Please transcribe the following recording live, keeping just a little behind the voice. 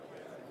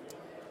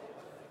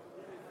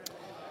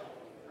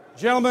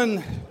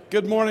Gentlemen,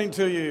 good morning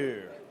to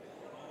you.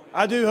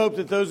 I do hope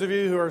that those of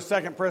you who are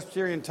Second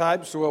Presbyterian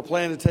types will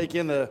plan to take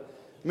in the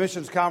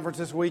missions conference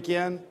this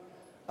weekend.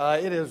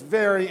 It is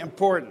very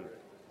important.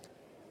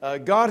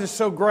 God is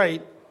so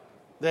great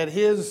that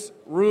His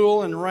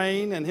rule and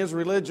reign and His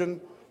religion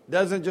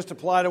doesn't just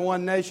apply to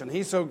one nation.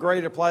 He's so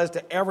great it applies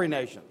to every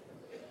nation.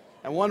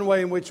 And one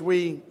way in which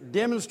we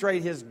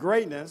demonstrate His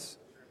greatness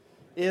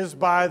is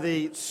by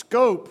the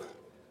scope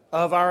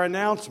of our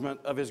announcement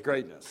of His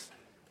greatness.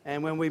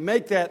 And when we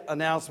make that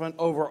announcement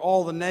over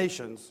all the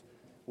nations,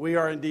 we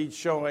are indeed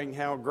showing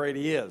how great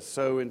He is.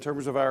 So in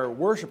terms of our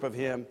worship of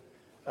Him,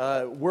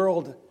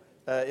 world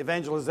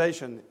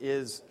evangelization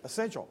is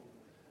essential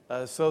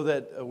so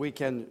that we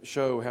can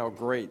show how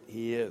great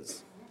He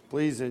is.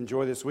 Please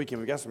enjoy this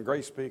weekend. We've got some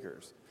great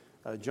speakers.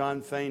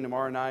 John Fain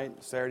tomorrow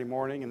night, Saturday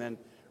morning, and then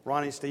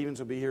Ronnie Stevens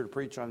will be here to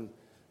preach on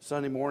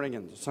Sunday morning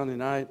and Sunday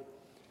night.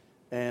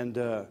 And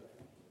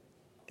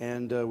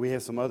we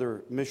have some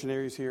other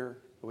missionaries here.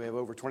 We have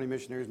over 20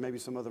 missionaries. Maybe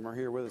some of them are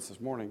here with us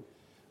this morning.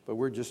 But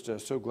we're just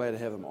so glad to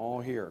have them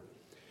all here.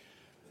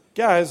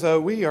 Guys,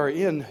 we are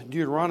in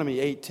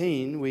Deuteronomy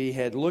 18. We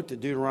had looked at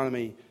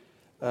Deuteronomy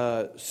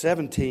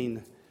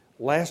 17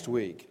 last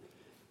week.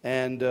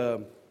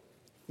 And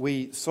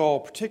we saw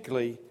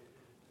particularly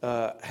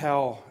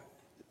how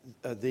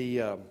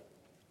the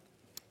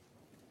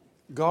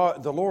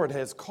Lord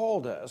has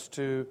called us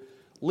to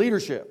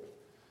leadership.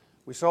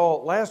 We saw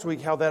last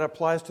week how that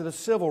applies to the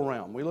civil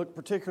realm. We looked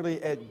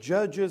particularly at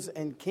judges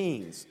and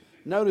kings,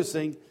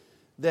 noticing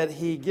that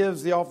He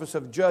gives the office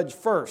of judge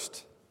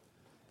first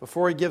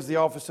before He gives the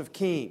office of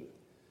king.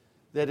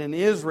 That in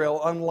Israel,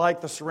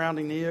 unlike the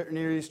surrounding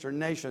Near Eastern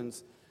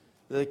nations,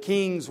 the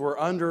kings were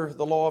under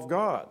the law of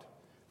God.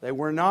 They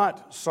were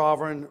not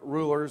sovereign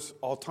rulers,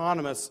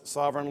 autonomous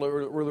sovereign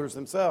rulers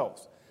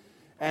themselves.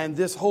 And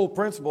this whole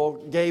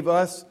principle gave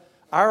us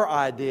our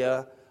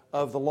idea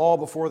of the law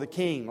before the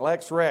king,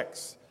 lex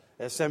rex,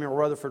 as Samuel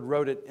Rutherford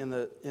wrote it in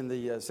the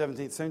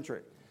 17th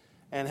century,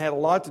 and had a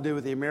lot to do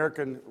with the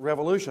American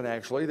Revolution,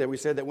 actually, that we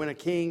said that when a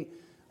king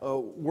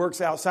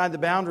works outside the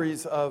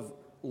boundaries of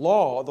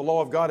law, the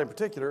law of God in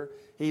particular,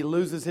 he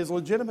loses his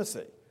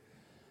legitimacy.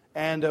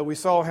 And we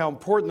saw how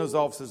important those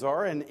offices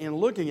are, and in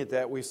looking at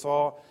that, we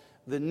saw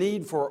the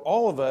need for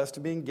all of us to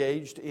be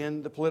engaged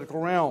in the political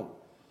realm.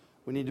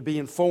 We need to be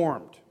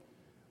informed.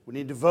 We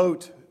need to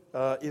vote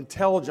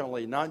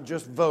intelligently, not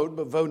just vote,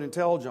 but vote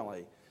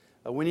intelligently.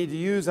 We need to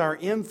use our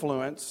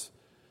influence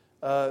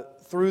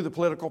through the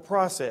political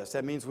process.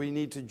 That means we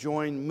need to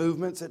join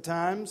movements at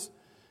times,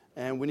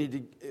 and we need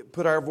to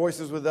put our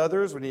voices with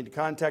others. We need to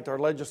contact our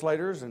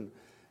legislators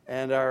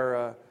and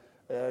our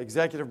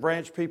executive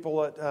branch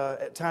people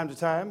at time to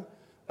time.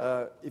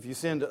 If you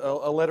send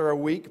a letter a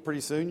week, pretty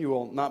soon you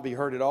will not be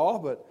heard at all,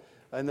 but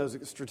in those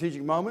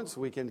strategic moments,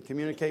 we can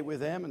communicate with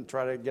them and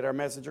try to get our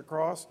message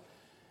across.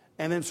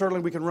 And then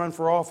certainly we can run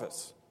for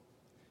office.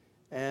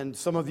 And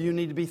some of you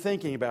need to be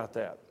thinking about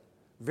that.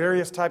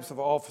 Various types of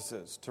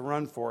offices to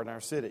run for in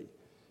our city.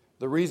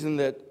 The reason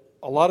that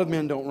a lot of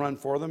men don't run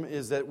for them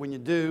is that when you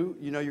do,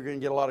 you know you're going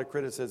to get a lot of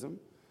criticism.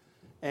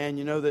 And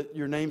you know that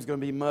your name's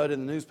going to be mud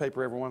in the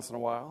newspaper every once in a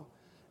while.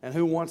 And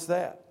who wants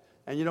that?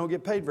 And you don't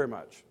get paid very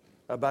much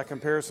by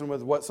comparison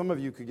with what some of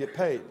you could get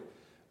paid.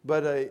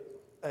 But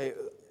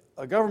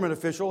a government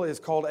official is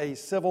called a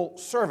civil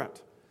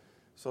servant.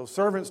 So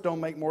servants don't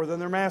make more than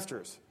their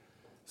masters.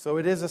 So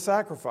it is a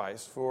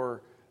sacrifice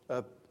for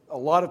a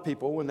lot of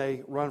people when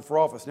they run for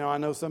office. Now, I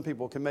know some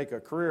people can make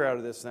a career out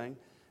of this thing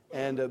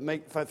and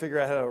figure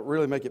out how to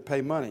really make it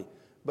pay money.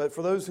 But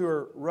for those who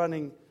are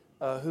running,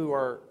 who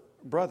are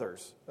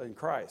brothers in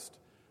Christ,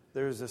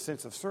 there's a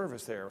sense of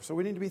service there. So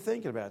we need to be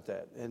thinking about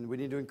that. And we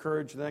need to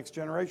encourage the next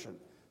generation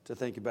to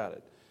think about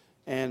it.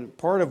 And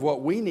part of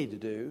what we need to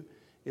do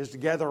is to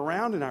gather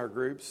around in our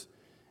groups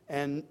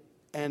and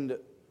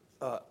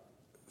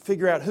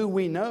figure out who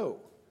we know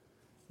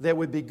that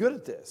would be good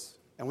at this.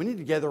 And we need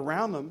to gather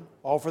around them,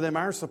 offer them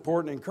our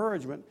support and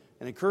encouragement,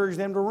 and encourage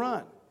them to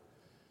run.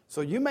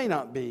 So you may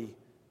not be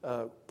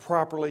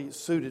properly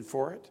suited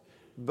for it,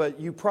 but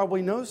you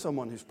probably know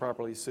someone who's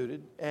properly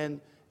suited.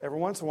 And every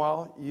once in a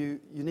while,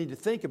 you need to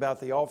think about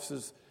the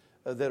offices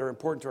that are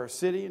important to our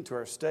city and to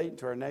our state and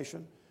to our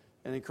nation,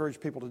 and encourage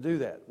people to do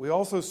that. We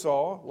also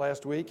saw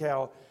last week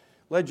how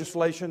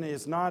legislation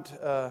is not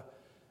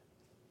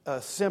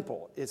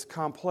simple, it's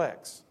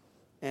complex.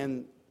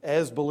 And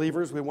as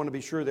believers, we want to be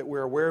sure that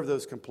we're aware of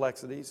those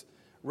complexities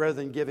rather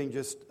than giving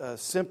just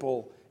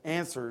simple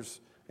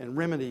answers and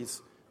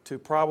remedies to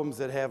problems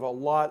that have a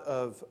lot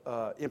of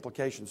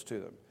implications to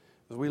them.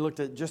 As we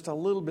looked at just a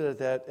little bit of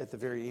that at the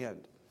very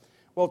end.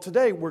 Well,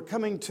 today we're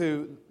coming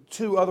to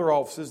two other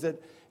offices that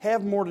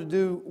have more to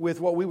do with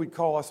what we would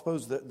call, I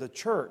suppose, the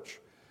church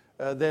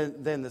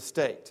than the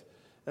state.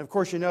 And of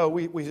course, you know,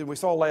 we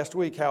saw last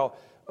week how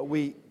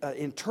we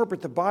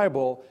interpret the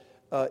Bible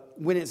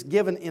when it's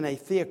given in a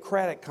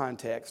theocratic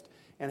context,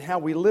 and how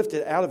we lift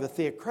it out of a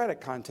theocratic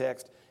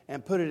context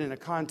and put it in a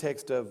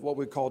context of what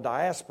we call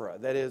diaspora,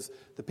 that is,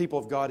 the people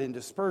of God in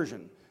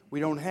dispersion, We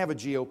don't have a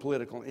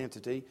geopolitical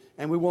entity,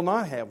 and we will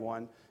not have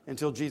one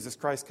until Jesus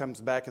Christ comes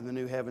back in the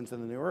new heavens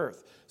and the new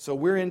earth. So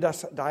we're in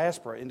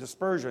diaspora, in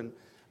dispersion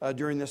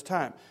during this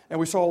time. And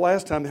we saw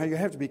last time how you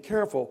have to be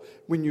careful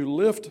when you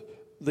lift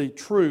the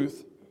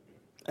truth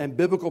and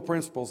biblical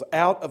principles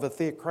out of a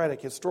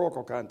theocratic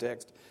historical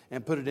context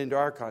and put it into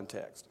our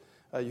context.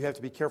 You have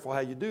to be careful how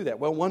you do that.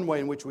 Well, one way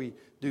in which we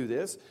do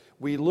this,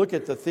 we look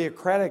at the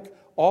theocratic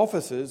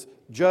offices,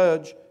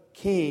 judge,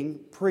 king,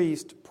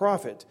 priest,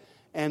 prophet,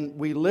 and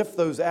we lift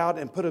those out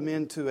and put them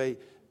into a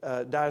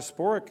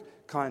diasporic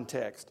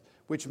context,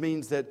 which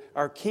means that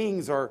our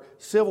kings are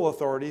civil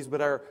authorities,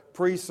 but our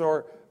priests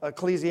are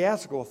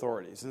ecclesiastical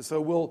authorities. And so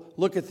we'll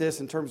look at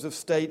this in terms of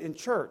state and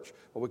church,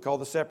 what we call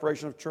the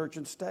separation of church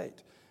and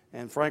state.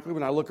 And frankly,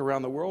 when I look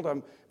around the world,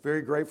 I'm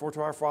very grateful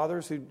to our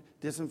fathers who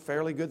did some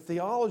fairly good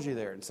theology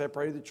there and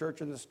separated the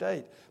church and the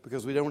state,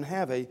 because we don't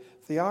have a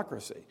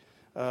theocracy.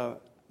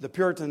 The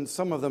Puritans,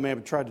 some of them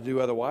have tried to do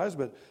otherwise,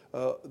 but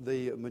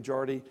the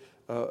majority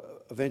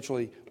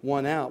eventually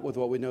won out with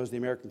what we know as the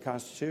American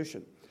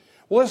Constitution.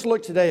 Well, let's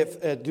look today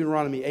at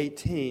Deuteronomy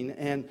 18,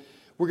 and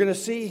we're going to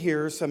see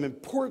here some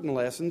important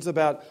lessons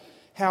about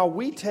how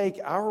we take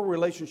our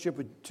relationship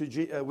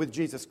with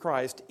Jesus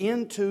Christ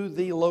into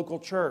the local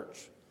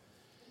church,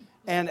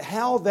 and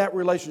how that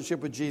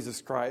relationship with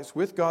Jesus Christ,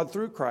 with God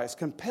through Christ,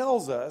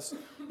 compels us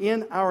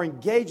in our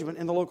engagement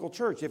in the local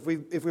church. If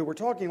we were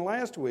talking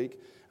last week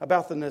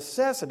about the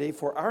necessity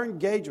for our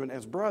engagement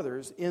as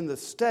brothers in the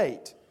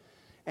state,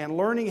 and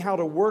learning how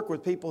to work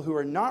with people who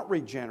are not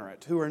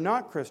regenerate, who are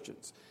not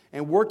Christians,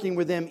 and working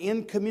with them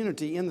in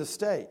community in the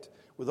state,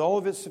 with all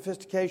of its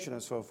sophistication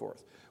and so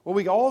forth. Well,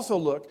 we also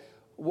look,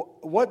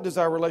 what does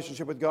our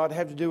relationship with God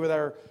have to do with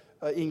our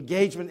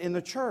engagement in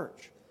the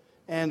church?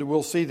 And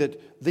we'll see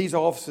that these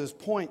offices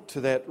point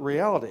to that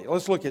reality.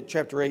 Let's look at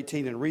chapter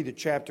 18 and read the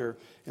chapter,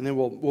 and then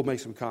we'll make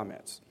some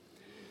comments.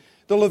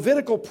 The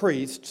Levitical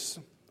priests,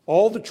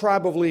 all the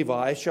tribe of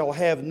Levi, shall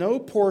have no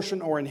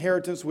portion or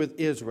inheritance with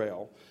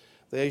Israel.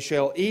 They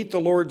shall eat the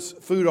Lord's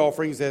food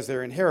offerings as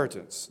their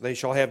inheritance. They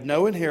shall have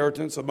no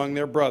inheritance among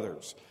their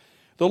brothers.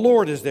 The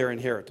Lord is their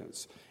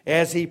inheritance,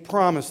 as He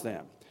promised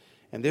them.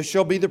 And this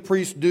shall be the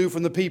priest's due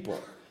from the people,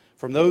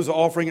 from those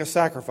offering a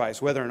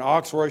sacrifice, whether an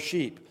ox or a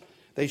sheep.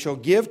 They shall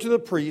give to the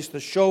priest the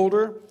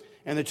shoulder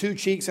and the 2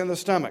 cheeks and the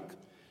stomach.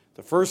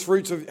 The first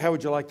fruits of, how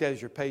would you like that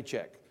as your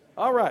paycheck?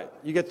 All right,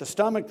 you get the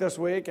stomach this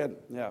week, and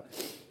yeah.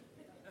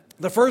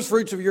 The first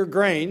fruits of your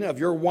grain, of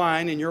your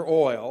wine and your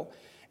oil,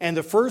 and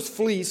the first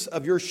fleece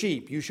of your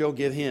sheep you shall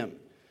give him.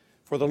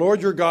 For the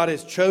Lord your God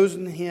has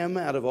chosen him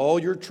out of all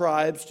your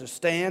tribes to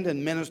stand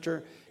and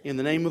minister in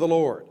the name of the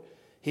Lord,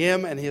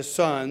 him and his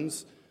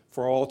sons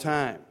for all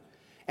time.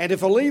 And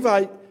if a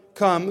Levite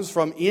comes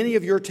from any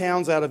of your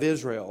towns out of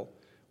Israel,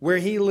 where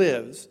he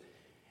lives,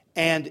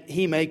 and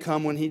he may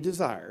come when he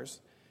desires,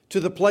 to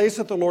the place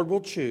that the Lord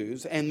will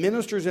choose, and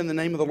ministers in the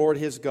name of the Lord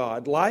his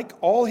God, like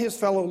all his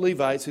fellow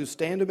Levites who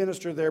stand to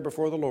minister there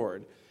before the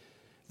Lord,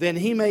 then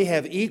he may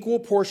have equal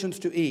portions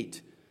to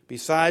eat,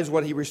 besides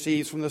what he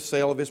receives from the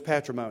sale of his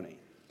patrimony.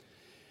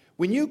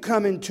 When you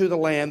come into the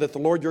land that the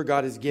Lord your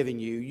God is giving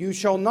you, you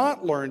shall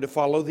not learn to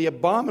follow the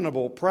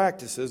abominable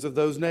practices of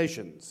those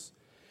nations.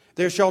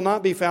 There shall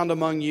not be found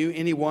among you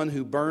anyone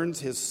who burns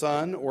his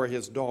son or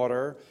his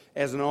daughter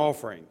as an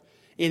offering,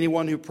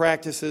 anyone who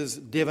practices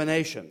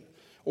divination,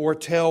 or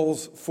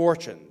tells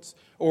fortunes,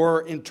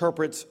 or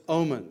interprets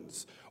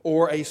omens,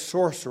 or a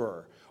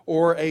sorcerer,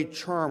 or a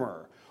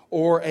charmer,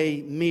 or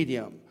a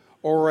medium,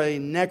 or a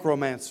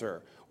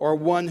necromancer, or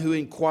one who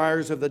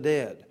inquires of the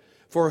dead.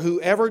 For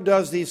whoever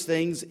does these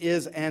things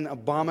is an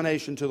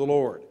abomination to the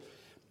Lord.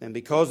 And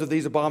because of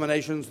these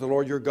abominations, the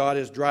Lord your God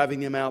is driving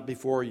them out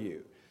before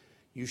you.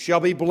 You shall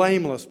be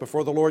blameless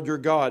before the Lord your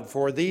God,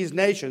 for these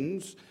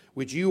nations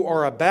which you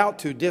are about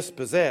to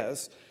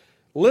dispossess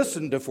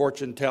listen to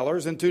fortune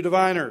tellers and to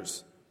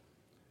diviners.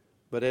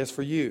 But as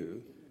for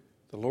you,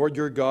 the Lord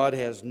your God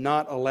has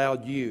not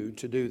allowed you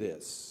to do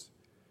this.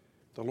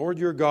 The Lord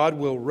your God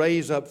will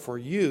raise up for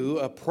you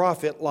a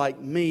prophet like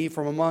me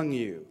from among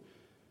you,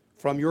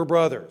 from your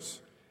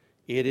brothers.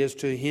 It is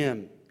to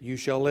him you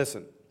shall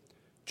listen,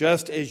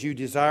 just as you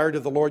desired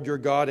of the Lord your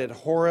God at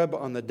Horeb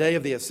on the day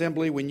of the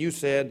assembly, when you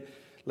said,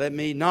 let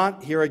me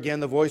not hear again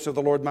the voice of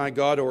the Lord my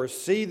God, or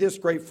see this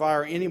great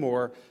fire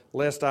anymore,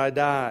 lest I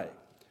die.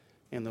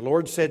 And the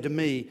Lord said to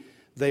me,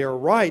 they are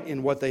right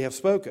in what they have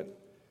spoken.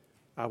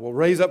 I will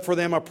raise up for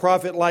them a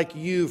prophet like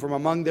you from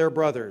among their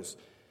brothers,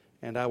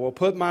 and I will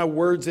put my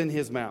words in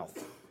his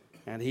mouth,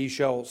 and he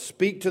shall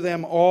speak to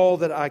them all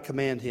that I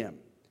command him.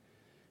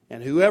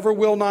 And whoever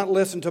will not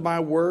listen to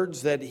my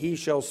words that he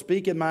shall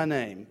speak in my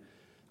name,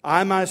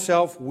 I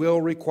myself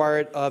will require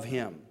it of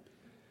him.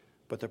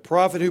 But the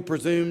prophet who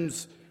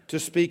presumes to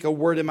speak a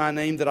word in my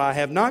name that I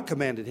have not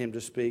commanded him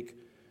to speak,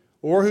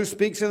 or who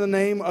speaks in the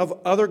name of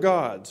other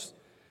gods,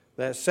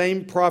 that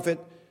same prophet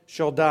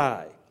shall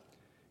die.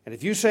 And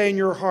if you say in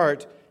your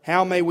heart,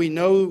 how may we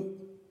know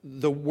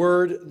the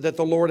word that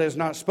the Lord has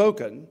not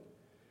spoken?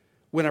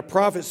 When a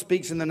prophet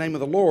speaks in the name of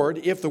the Lord,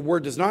 if the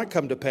word does not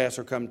come to pass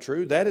or come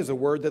true, that is a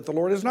word that the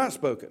Lord has not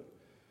spoken.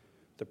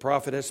 The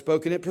prophet has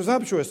spoken it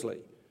presumptuously.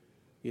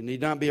 You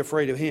need not be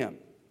afraid of him.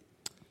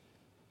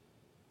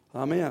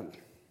 Amen.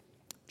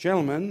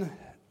 Gentlemen,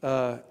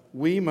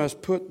 we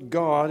must put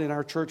God in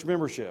our church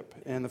membership.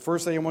 And the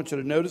first thing I want you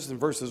to notice in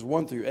verses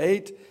 1 through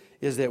 8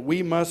 is that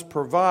we must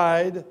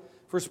provide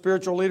for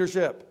spiritual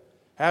leadership.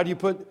 How do you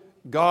put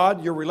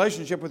God, your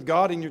relationship with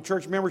God, in your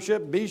church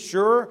membership? Be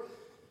sure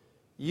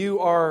you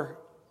are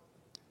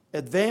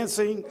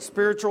advancing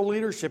spiritual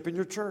leadership in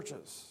your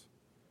churches.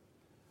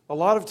 A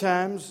lot of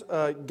times,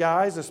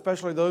 guys,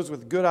 especially those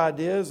with good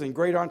ideas and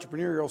great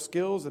entrepreneurial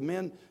skills, and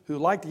men who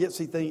like to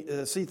see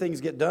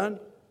things get done,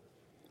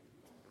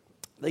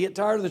 they get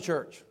tired of the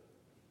church.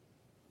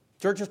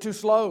 Church is too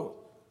slow.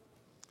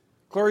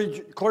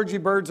 Clergy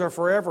birds are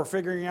forever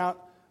figuring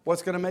out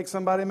what's going to make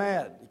somebody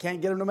mad. You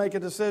can't get them to make a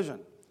decision.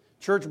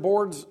 Church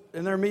boards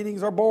in their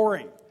meetings are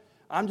boring.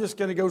 I'm just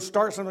going to go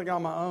start something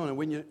on my own.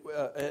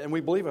 And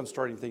we believe in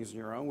starting things on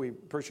your own. We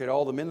appreciate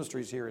all the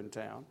ministries here in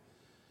town.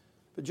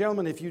 But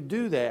gentlemen, if you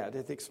do that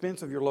at the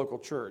expense of your local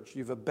church,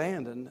 you've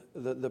abandoned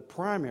the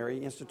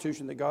primary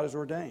institution that God has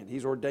ordained.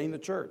 He's ordained the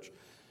church.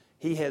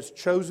 He has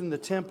chosen the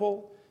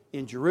temple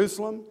in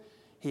Jerusalem.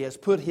 He has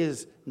put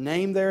His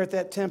name there at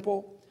that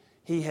temple.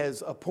 He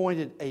has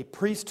appointed a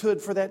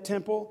priesthood for that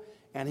temple,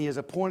 and He has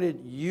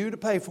appointed you to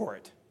pay for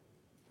it.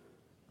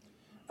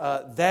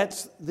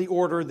 That's the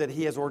order that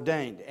He has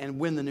ordained. And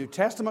when the New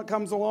Testament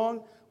comes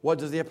along, what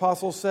does the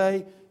apostle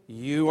say?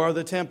 You are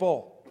the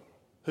temple.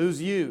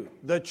 Who's you?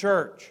 The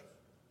church.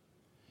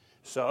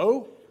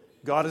 So,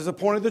 God has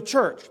appointed the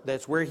church.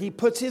 That's where He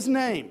puts His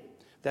name.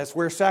 That's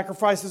where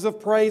sacrifices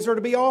of praise are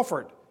to be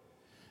offered.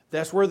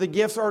 That's where the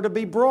gifts are to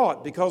be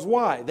brought. Because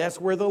why?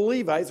 That's where the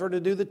Levites are to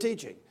do the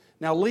teaching.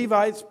 Now,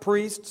 Levites,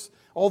 priests,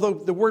 although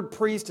the word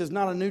priest is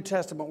not a New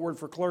Testament word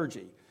for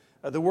clergy.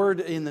 The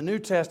word in the New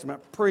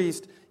Testament,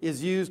 priest,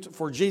 is used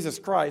for Jesus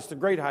Christ, the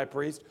great high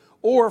priest,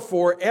 or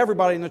for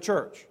everybody in the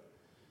church.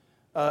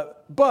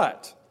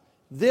 But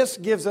this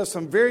gives us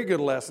some very good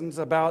lessons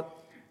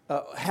about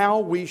how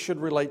we should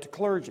relate to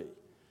clergy.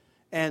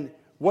 And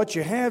what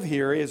you have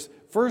here is,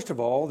 first of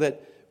all,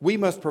 that we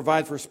must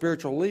provide for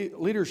spiritual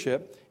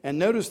leadership. And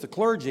notice the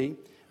clergy,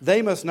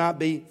 they must not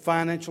be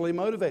financially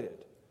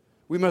motivated.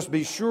 We must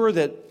be sure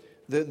that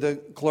the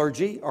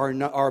clergy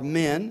are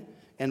men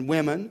and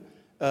women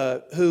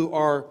who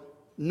are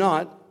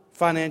not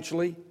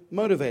financially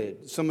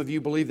motivated. Some of you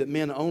believe that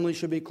men only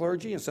should be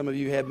clergy, and some of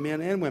you have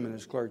men and women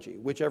as clergy,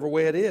 whichever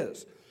way it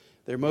is.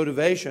 Their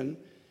motivation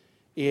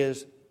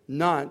is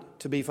not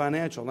to be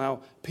financial.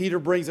 Now, Peter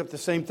brings up the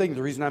same thing.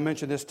 The reason I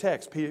mentioned this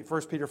text,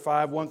 1 Peter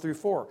 5, 1 through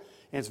 4.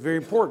 And it's very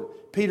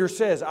important. Peter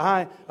says,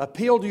 I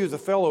appeal to you as a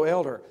fellow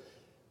elder,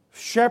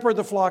 shepherd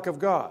the flock of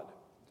God.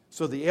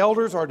 So the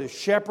elders are to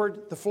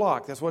shepherd the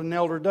flock. That's what an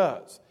elder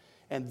does.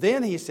 And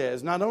then he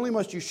says, not only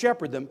must you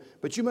shepherd them,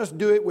 but you must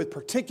do it with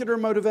particular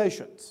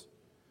motivations.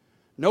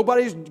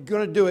 Nobody's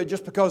going to do it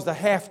just because they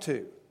have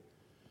to.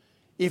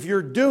 If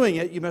you're doing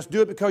it, you must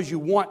do it because you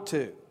want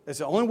to. That's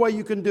the only way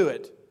you can do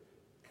it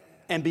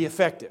and be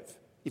effective.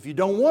 If you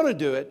don't want to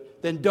do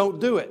it, then don't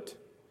do it.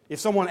 If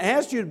someone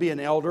asks you to be an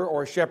elder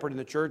or a shepherd in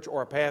the church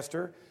or a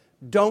pastor,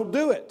 don't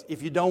do it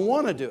if you don't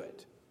want to do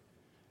it.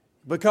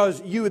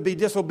 Because you would be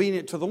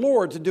disobedient to the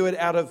Lord to do it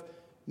out of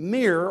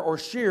mere or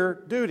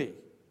sheer duty.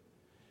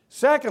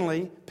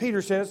 Secondly,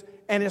 Peter says,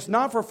 and it's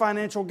not for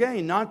financial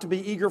gain, not to be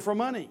eager for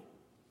money.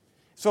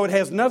 So it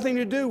has nothing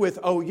to do with,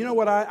 oh, you know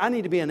what, I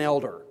need to be an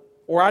elder.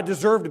 Or I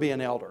deserve to be an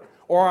elder.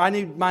 Or I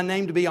need my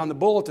name to be on the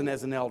bulletin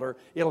as an elder.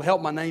 It'll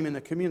help my name in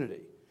the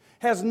community.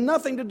 Has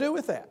nothing to do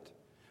with that.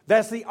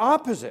 That's the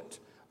opposite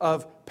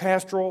of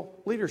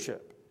pastoral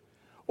leadership.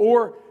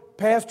 Or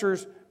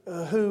pastors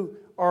who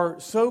are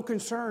so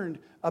concerned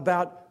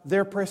about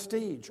their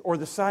prestige or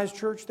the size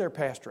church they're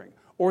pastoring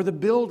or the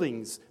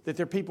buildings that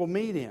their people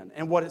meet in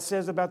and what it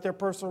says about their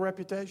personal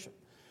reputation.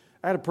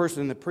 I had a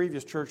person in the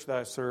previous church that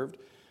I served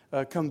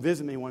come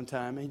visit me one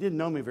time. He didn't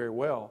know me very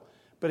well,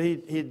 but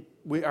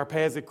our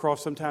paths had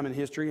crossed sometime in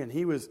history, and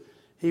he was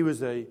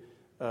a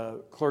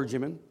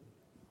clergyman.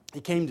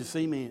 He came to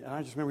see me, and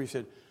I just remember he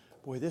said,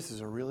 boy, this is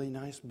a really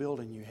nice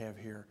building you have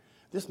here.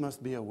 This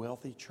must be a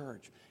wealthy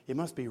church. It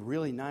must be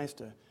really nice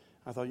to...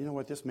 I thought, you know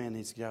what, this man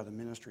needs to get out of the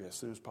ministry as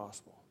soon as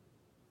possible.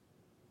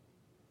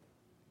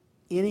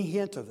 Any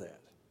hint of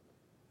that,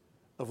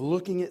 of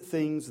looking at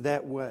things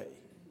that way,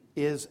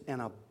 is an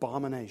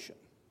abomination.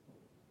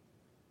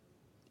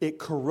 It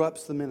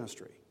corrupts the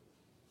ministry.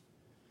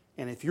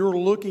 And if you're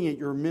looking at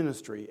your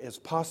ministry as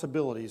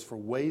possibilities for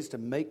ways to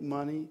make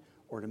money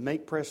or to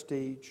make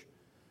prestige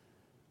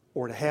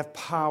or to have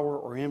power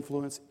or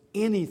influence,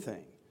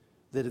 anything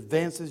that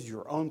advances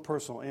your own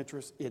personal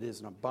interests, it is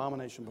an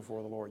abomination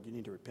before the Lord. You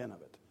need to repent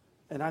of it.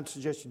 And I'd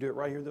suggest you do it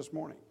right here this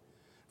morning.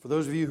 For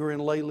those of you who are in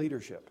lay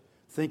leadership,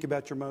 think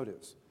about your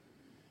motives.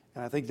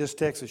 And I think this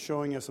text is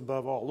showing us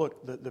above all.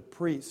 Look, the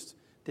priests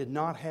did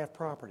not have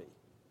property.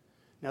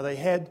 Now, they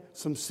had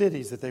some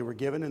cities that they were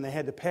given, and they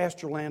had the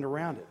pasture land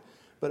around it.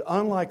 But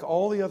unlike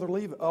all the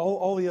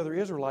other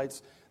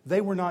Israelites,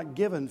 they were not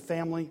given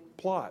family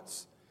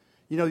plots.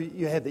 You know,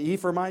 you had the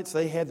Ephraimites,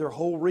 they had their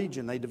whole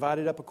region. They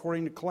divided up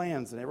according to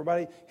clans, and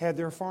everybody had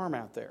their farm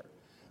out there.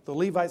 The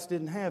Levites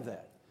didn't have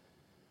that.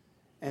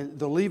 And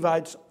the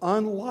Levites,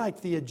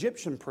 unlike the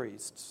Egyptian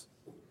priests,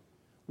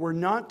 were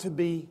not to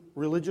be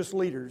religious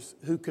leaders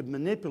who could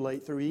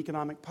manipulate through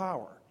economic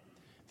power.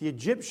 The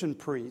Egyptian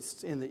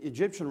priests in the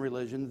Egyptian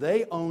religion,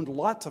 they owned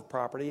lots of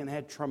property and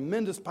had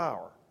tremendous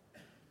power.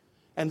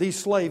 And these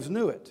slaves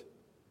knew it.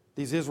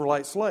 These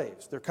Israelite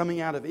slaves. They're coming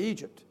out of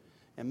Egypt.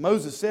 And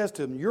Moses says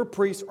to them, your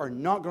priests are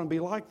not going to be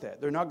like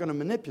that. They're not going to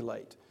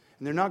manipulate.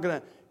 And they're not going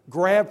to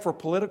grab for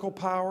political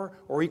power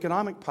or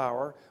economic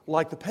power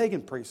like the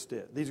pagan priests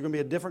did. These are going to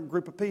be a different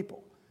group of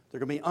people. They're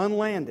going to be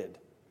unlanded.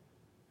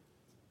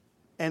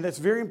 And that's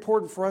very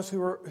important for us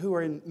who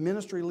are in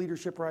ministry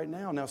leadership right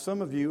now. Now,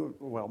 some of you,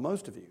 well,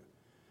 most of you,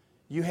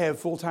 you have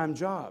full-time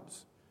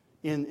jobs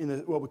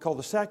in what we call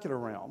the secular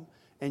realm,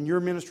 and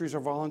your ministries are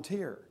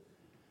volunteer.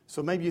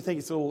 So maybe you think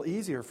it's a little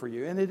easier for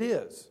you, and it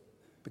is.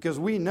 Because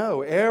we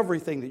know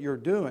everything that you're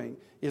doing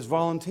is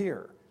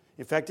volunteer.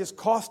 In fact, it's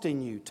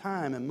costing you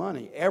time and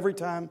money every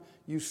time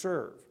you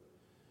serve.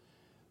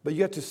 But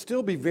you have to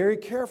still be very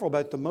careful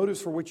about the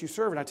motives for which you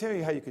serve. And I tell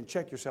you how you can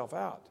check yourself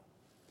out.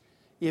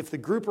 If the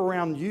group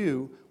around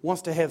you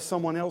wants to have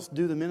someone else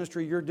do the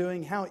ministry you're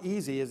doing, how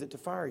easy is it to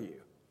fire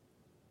you?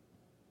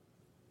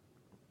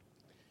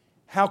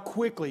 How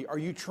quickly are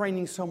you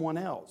training someone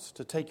else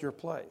to take your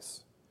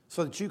place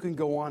so that you can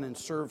go on and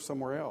serve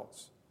somewhere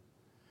else?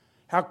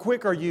 How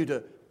quick are you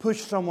to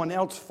push someone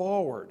else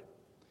forward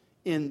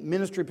in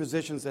ministry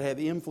positions that have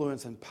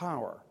influence and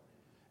power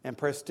and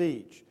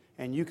prestige?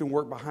 And you can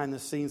work behind the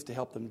scenes to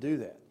help them do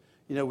that.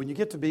 You know, when you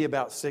get to be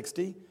about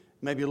 60,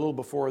 maybe a little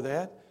before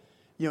that,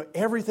 you know,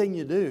 everything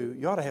you do,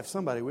 you ought to have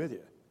somebody with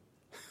you.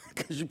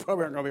 Because you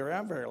probably aren't going to be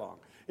around very long.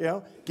 You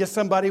know, get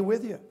somebody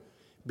with you.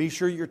 Be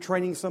sure you're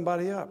training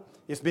somebody up.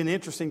 It's been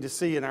interesting to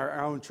see in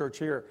our own church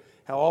here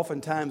how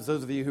oftentimes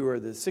those of you who are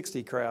the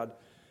 60 crowd,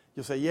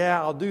 you'll say,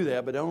 yeah, I'll do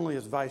that, but only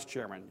as vice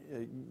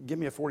chairman. Give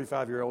me a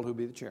 45-year-old who'll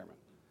be the chairman,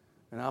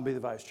 and I'll be the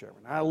vice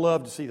chairman. I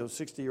love to see those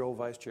 60-year-old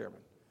vice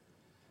chairmen.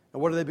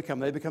 And what do they become?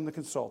 They become the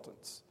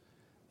consultants.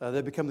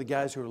 They become the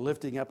guys who are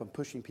lifting up and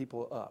pushing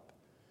people up.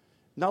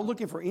 Not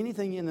looking for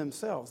anything in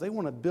themselves. They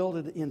want to build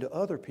it into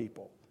other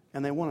people,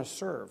 and they want to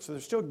serve. So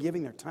they're still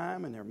giving their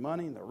time and their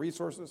money and their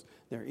resources,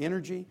 their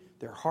energy,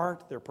 their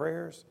heart, their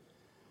prayers,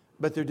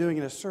 but they're doing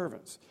it as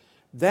servants.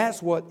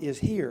 That's what is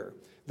here.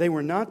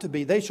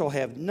 They shall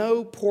have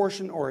no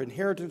portion or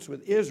inheritance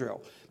with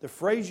Israel. The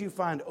phrase you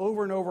find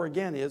over and over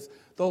again is,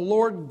 the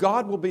Lord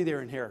God will be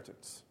their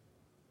inheritance.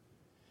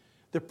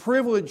 The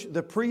privilege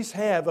the priests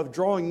have of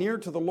drawing near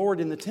to the Lord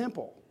in the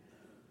temple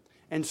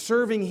and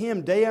serving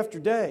Him day after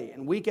day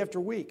and week after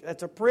week,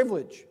 that's a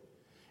privilege.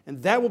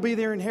 And that will be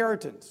their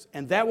inheritance.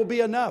 And that will be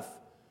enough.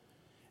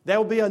 That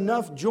will be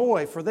enough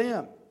joy for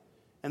them.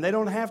 And they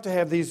don't have to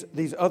have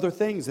these other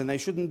things, and they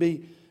shouldn't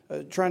be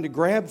trying to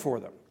grab for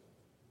them.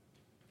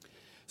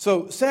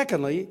 So,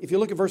 secondly, if you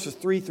look at verses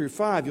 3 through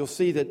 5, you'll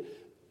see that,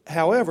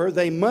 however,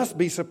 they must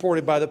be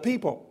supported by the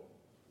people.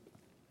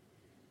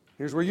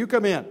 Here's where you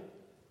come in.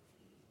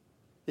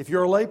 If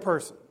you're a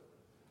layperson,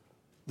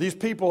 these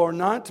people are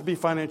not to be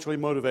financially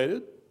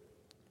motivated.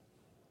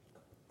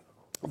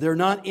 They're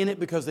not in it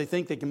because they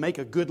think they can make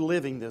a good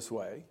living this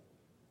way.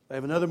 They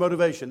have another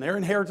motivation. Their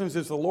inheritance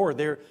is the Lord.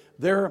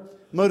 Their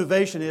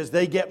motivation is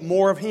they get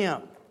more of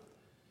Him.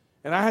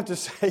 And I have to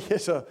say,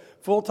 as a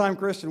full-time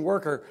Christian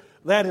worker,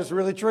 that is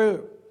really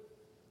true.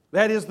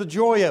 That is the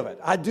joy of it.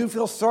 I do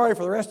feel sorry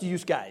for the rest of you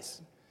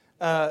guys.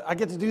 I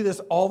get to do this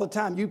all the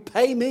time. You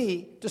pay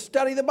me to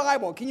study the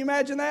Bible. Can you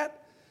imagine that?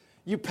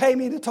 You pay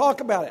me to talk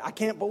about it. I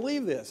can't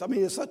believe this. I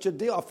mean, it's such a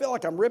deal. I feel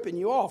like I'm ripping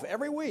you off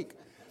every week.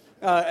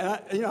 I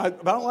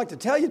don't like to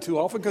tell you too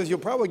often because you'll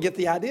probably get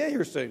the idea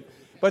here soon.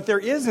 But there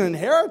is an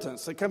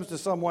inheritance that comes to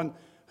someone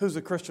who's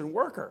a Christian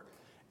worker.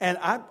 And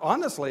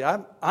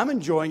I'm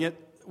enjoying it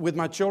with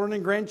my children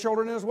and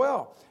grandchildren as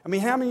well. I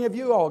mean, how many of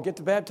you all get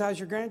to baptize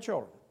your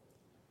grandchildren?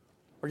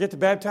 Or get to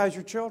baptize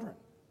your children?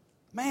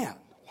 Man,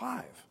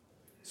 alive.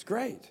 It's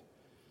great.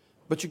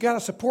 But you got to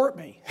support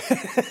me.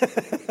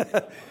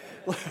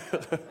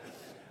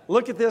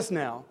 Look at this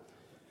now.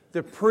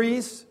 The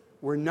priests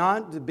were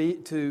not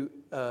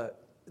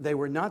they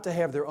were not to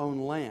have their own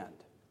land.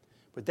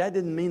 But that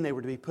didn't mean they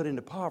were to be put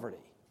into poverty.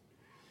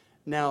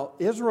 Now,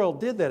 Israel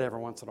did that every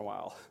once in a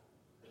while.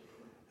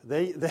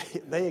 They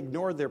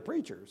ignored their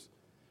preachers,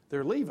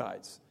 their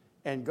Levites,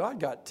 and God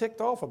got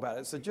ticked off about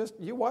it. So just,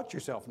 you watch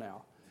yourself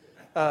now.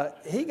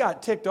 He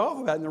got ticked off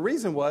about it, and the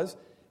reason was,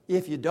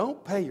 if you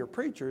don't pay your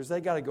preachers, they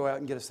got to go out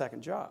and get a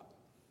second job.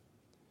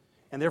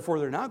 And therefore,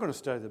 they're not going to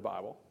study the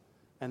Bible,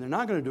 and they're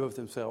not going to do it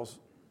themselves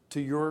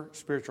to your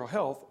spiritual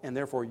health, and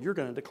therefore, you're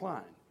going to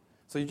decline.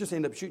 So you just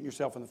end up shooting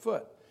yourself in the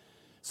foot.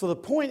 So the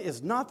point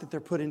is not that they're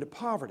put into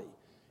poverty.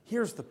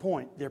 Here's the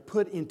point. They're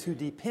put into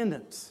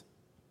dependence.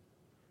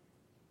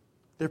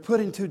 They're put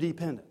into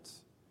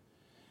dependence.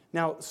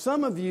 Now,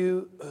 some of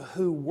you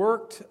who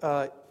worked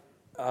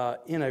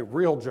in a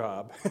real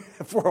job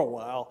for a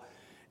while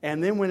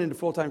and then went into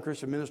full-time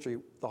Christian ministry,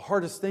 the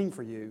hardest thing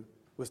for you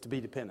was to be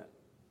dependent.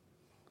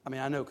 I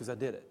mean, I know because I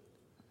did it.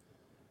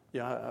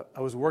 I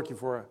was working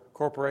for a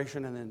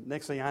corporation, and then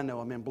next thing I know,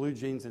 I'm in blue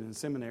jeans and in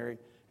seminary,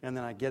 and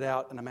then I get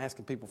out and I'm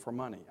asking people for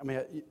money. I mean,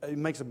 it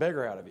makes a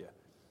beggar out of you.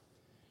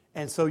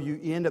 And so you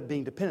end up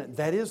being dependent.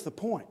 That is the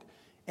point.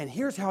 And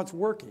here's how it's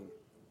working.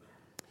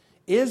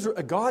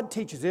 God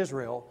teaches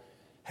Israel,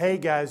 hey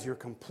guys, you're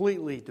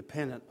completely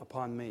dependent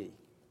upon me.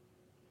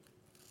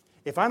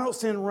 If I don't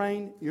send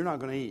rain, you're not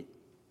going to eat.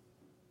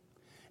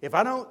 If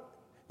I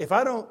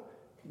don't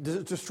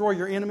destroy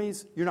your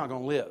enemies, you're not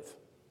going to live.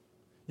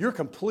 You're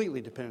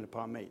completely dependent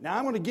upon me. Now,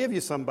 I'm going to give you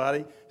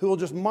somebody who will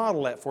just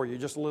model that for you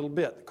just a little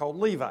bit, called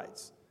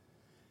Levites.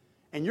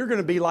 And you're going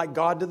to be like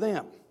God to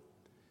them.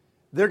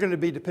 They're going to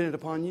be dependent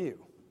upon you.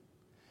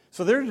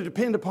 So they're to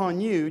depend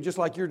upon you just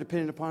like you're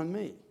dependent upon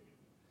me.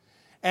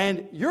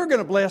 And you're going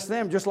to bless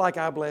them just like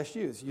I bless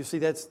you. You see,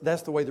 that's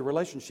the way the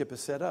relationship is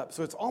set up.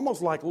 So it's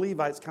almost like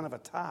Levites kind of a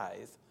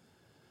tithe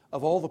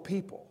of all the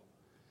people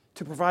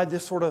to provide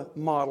this sort of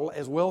model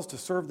as well as to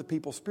serve the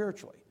people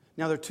spiritually.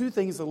 Now, there are two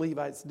things the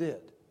Levites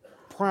did,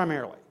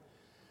 primarily.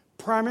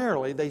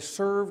 Primarily, they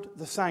served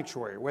the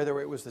sanctuary, whether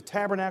it was the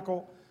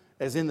tabernacle,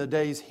 as in the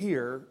days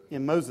here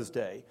in Moses'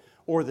 day,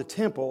 or the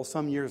temple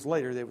some years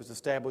later that was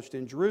established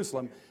in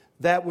Jerusalem.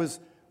 That was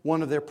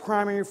one of their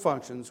primary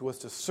functions, was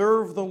to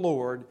serve the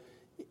Lord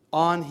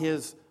on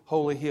His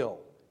holy hill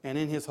and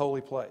in His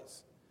holy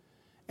place.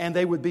 And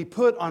they would be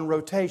put on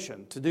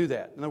rotation to do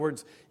that. In other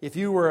words, if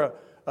you were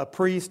a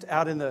priest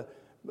out in the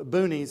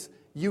boonies,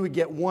 you would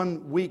get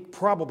 1 week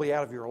probably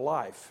out of your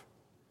life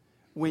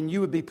when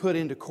you would be put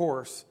into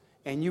course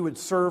and you would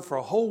serve for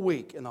a whole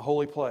week in the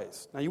holy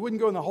place. Now, you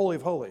wouldn't go in the Holy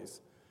of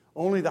Holies.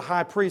 Only the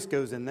high priest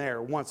goes in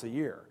there once a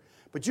year.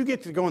 But you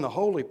get to go in the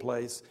holy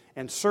place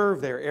and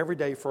serve there every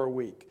day for a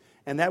week.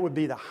 And that would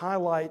be the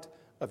highlight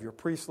of your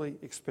priestly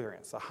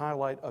experience, the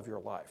highlight of your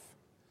life.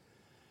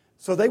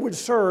 So they would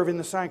serve in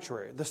the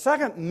sanctuary. The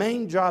second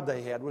main job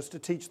they had was to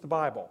teach the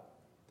Bible.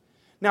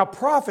 Now,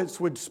 prophets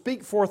would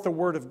speak forth the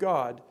word of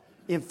God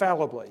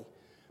infallibly,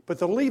 but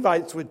the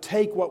Levites would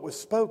take what was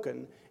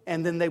spoken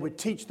and then they would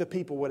teach the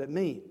people what it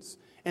means.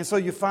 And so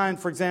you find,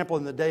 for example,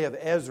 in the day of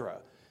Ezra,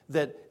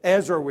 that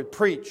Ezra would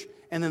preach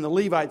and then the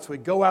Levites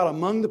would go out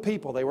among the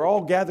people. They were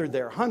all gathered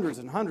there, hundreds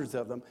and hundreds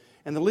of them,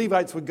 and the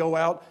Levites would go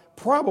out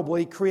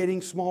probably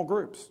creating small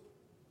groups,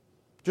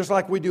 just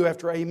like we do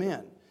after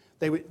Amen.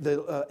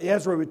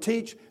 Ezra would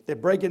teach,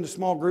 they'd break into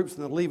small groups,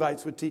 and the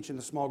Levites would teach in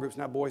the small groups.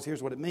 Now, boys,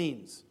 here's what it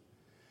means.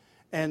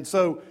 And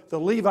so the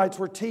Levites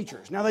were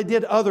teachers. Now, they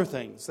did other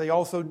things. They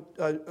also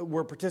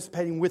were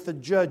participating with the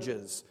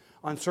judges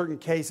on certain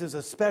cases,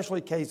 especially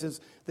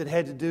cases that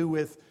had to do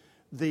with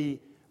the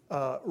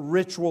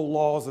ritual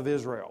laws of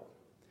Israel.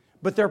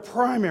 But their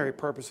primary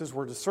purposes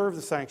were to serve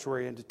the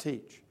sanctuary and to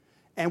teach.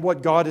 And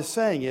what God is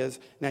saying is,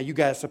 now you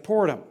guys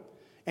support them.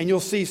 And you'll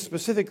see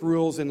specific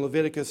rules in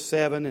Leviticus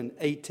 7 and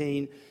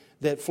 18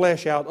 that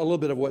flesh out a little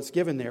bit of what's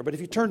given there. But if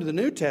you turn to the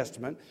New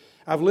Testament,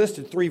 I've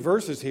listed 3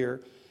 verses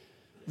here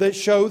that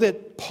show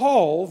that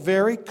Paul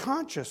very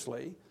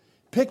consciously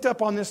picked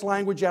up on this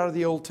language out of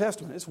the Old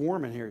Testament. It's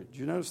warm in here. Did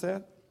you notice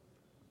that?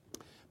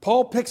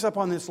 Paul picks up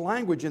on this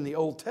language in the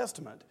Old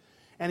Testament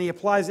and he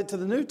applies it to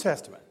the New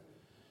Testament.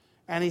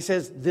 And he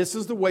says, this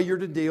is the way you're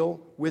to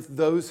deal with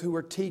those who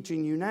are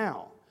teaching you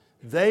now.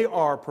 They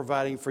are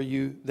providing for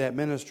you that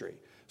ministry.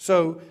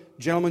 So,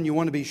 gentlemen, you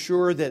want to be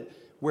sure that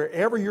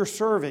wherever you're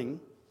serving,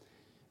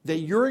 that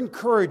you're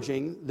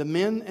encouraging the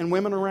men and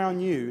women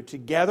around you to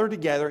gather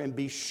together and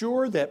be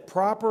sure that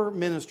proper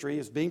ministry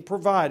is being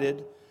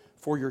provided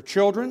for your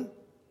children,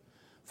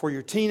 for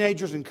your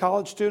teenagers and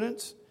college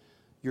students,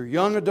 your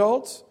young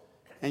adults,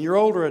 and your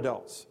older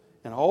adults.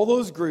 And all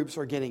those groups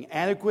are getting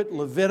adequate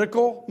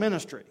Levitical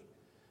ministry.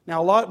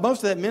 Now,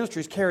 most of that ministry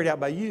is carried out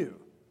by you,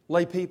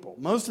 lay people.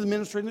 Most of the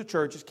ministry in the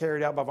church is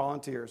carried out by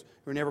volunteers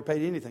who are never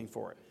paid anything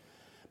for it.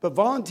 But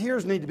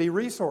volunteers need to be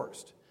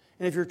resourced.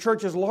 And if your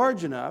church is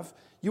large enough,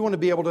 you want to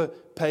be able to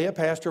pay a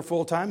pastor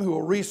full-time who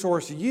will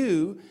resource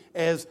you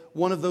as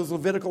one of those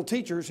Levitical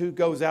teachers who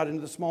goes out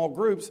into the small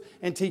groups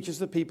and teaches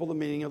the people the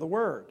meaning of the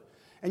word.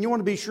 And you want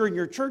to be sure in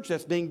your church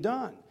that's being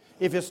done.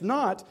 If it's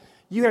not,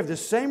 you have the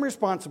same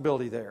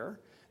responsibility there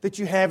that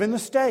you have in the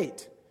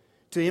state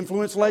to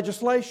influence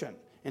legislation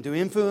and to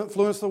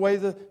influence the way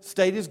the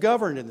state is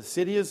governed and the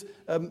city is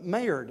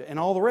mayored and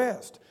all the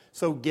rest.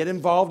 So get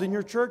involved in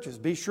your churches.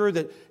 Be sure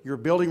that you're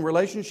building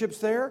relationships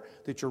there,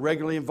 that you're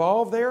regularly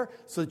involved there,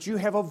 so that you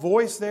have a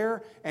voice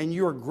there and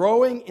you're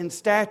growing in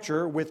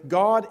stature with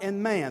God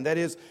and man. That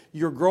is,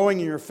 you're growing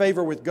in your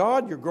favor with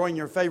God, you're growing in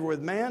your favor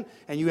with man,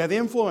 and you have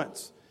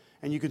influence.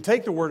 And you can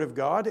take the Word of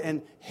God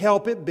and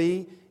help it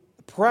be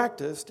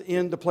practiced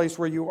in the place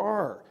where you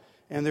are.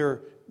 And there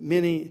are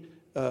many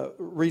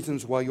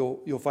reasons why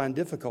you'll find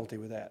difficulty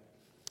with that.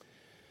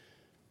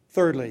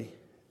 Thirdly,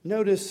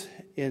 notice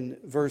in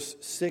verse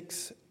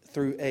 6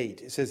 through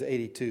 8, it says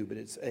 82, but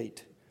it's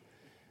 8.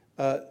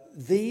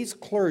 these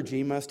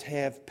clergy must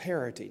have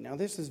parity. Now,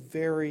 this is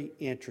very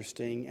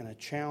interesting and a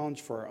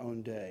challenge for our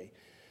own day.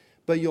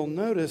 But you'll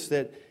notice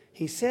that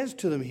he says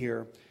to them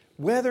here,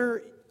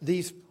 whether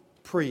these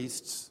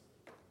priests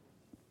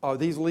or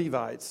these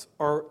Levites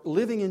are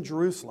living in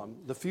Jerusalem,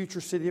 the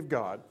future city of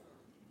God,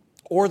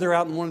 or they're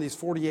out in one of these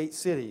 48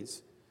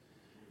 cities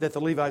that the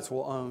Levites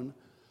will own,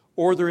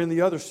 or they're in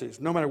the other cities,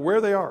 no matter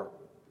where they are,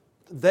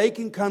 they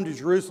can come to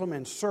Jerusalem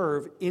and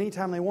serve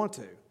anytime they want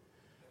to.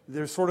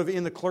 They're sort of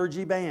in the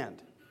clergy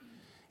band.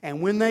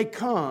 And when they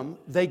come,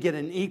 they get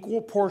an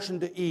equal portion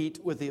to eat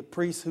with the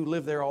priests who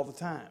live there all the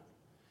time.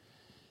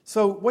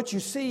 So what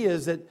you see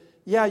is that,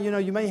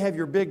 you may have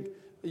your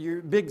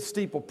big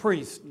steeple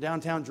priest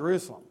downtown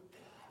Jerusalem.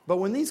 But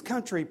when these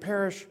country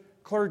parish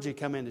clergy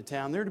come into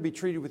town, they're to be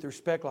treated with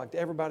respect like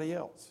everybody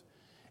else.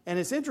 And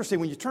it's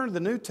interesting, when you turn to the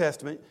New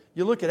Testament,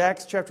 you look at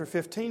Acts chapter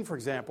 15, for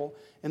example,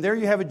 and there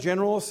you have a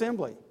general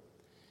assembly.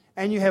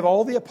 And you have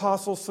all the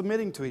apostles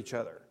submitting to each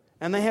other.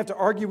 And they have to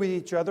argue with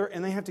each other,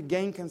 and they have to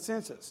gain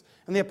consensus.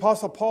 And the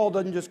Apostle Paul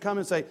doesn't just come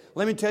and say,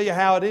 let me tell you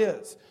how it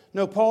is.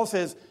 No, Paul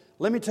says,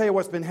 let me tell you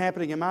what's been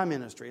happening in my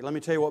ministry. Let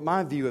me tell you what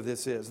my view of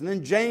this is. And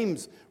then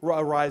James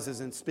arises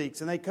and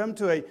speaks, and they come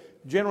to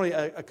generally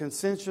a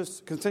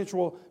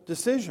consensual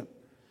decision.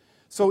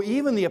 So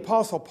even the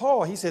Apostle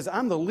Paul, he says,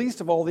 I'm the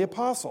least of all the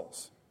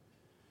apostles.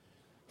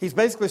 He's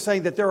basically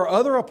saying that there are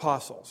other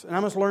apostles, and I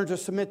must learn to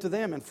submit to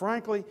them. And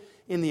frankly,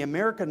 in the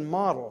American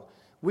model,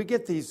 we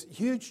get these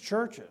huge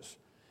churches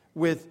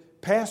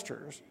with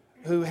pastors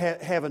who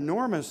have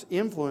enormous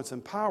influence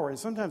and power, and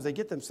sometimes they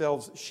get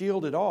themselves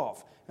shielded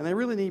off. And they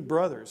really need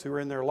brothers who are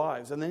in their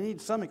lives, and they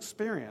need some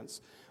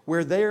experience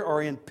where they are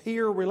in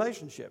peer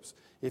relationships.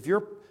 If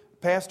your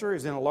pastor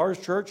is in a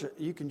large church,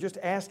 you can just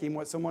ask him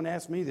what someone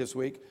asked me this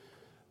week.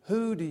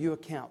 Who do you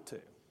account to?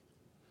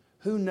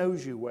 Who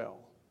knows you well?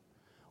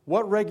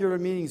 What regular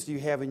meetings do you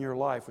have in your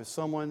life with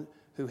someone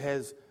who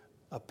has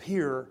a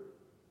peer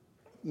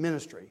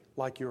ministry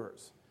like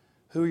yours?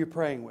 Who are you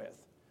praying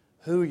with?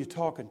 Who are you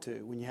talking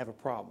to when you have a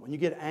problem? When you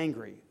get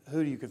angry,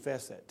 who do you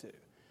confess that to?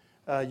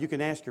 You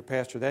can ask your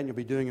pastor that and you'll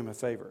be doing him a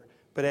favor,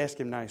 but ask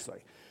him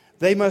nicely.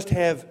 They must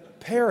have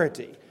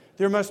parity.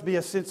 There must be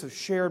a sense of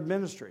shared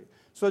ministry.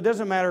 So it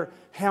doesn't matter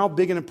how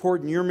big and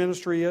important your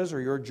ministry is or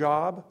your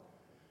job,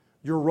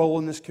 your role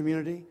in this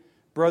community.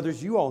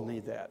 Brothers, you all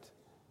need that.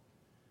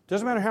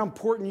 Doesn't matter how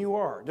important you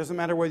are. Doesn't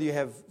matter whether you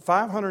have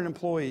 500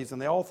 employees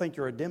and they all think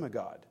you're a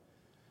demigod.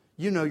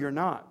 You know you're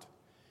not.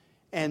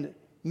 And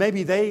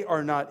maybe they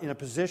are not in a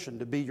position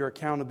to be your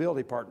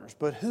accountability partners.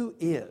 But who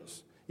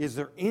is? Is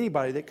there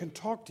anybody that can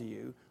talk to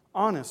you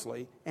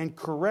honestly and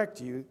correct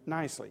you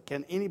nicely?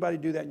 Can anybody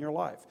do that in your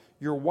life?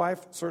 Your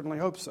wife certainly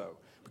hopes so,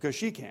 because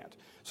she can't.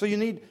 So you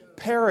need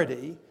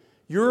parity.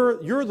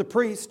 You're the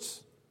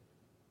priests.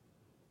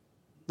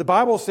 The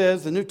Bible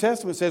says, the New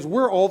Testament says,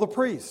 we're all the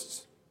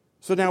priests.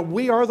 So now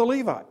we are the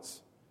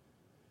Levites.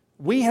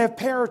 We have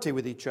parity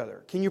with each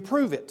other. Can you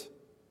prove it?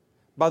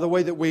 By the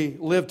way that we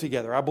live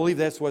together. I believe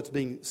that's what's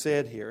being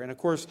said here. And of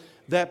course,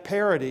 that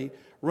parity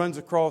runs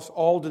across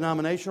all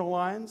denominational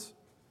lines.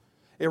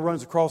 It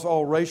runs across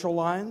all racial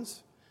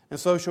lines and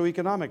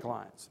socioeconomic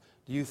lines.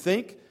 Do you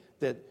think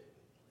that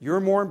you're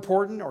more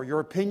important or your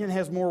opinion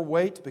has more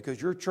weight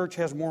because your church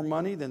has more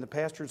money than the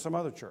pastor in some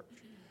other church?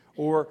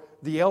 Or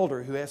the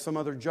elder who has some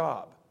other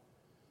job?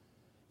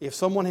 If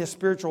someone has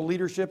spiritual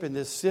leadership in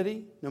this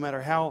city, no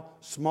matter how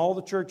small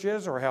the church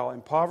is or how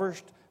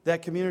impoverished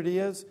that community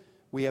is,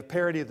 we have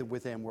parity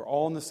with them. We're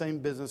all in the same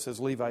business as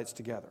Levites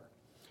together.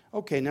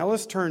 Okay, now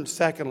let's turn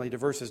secondly to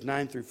verses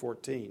 9 through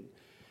 14.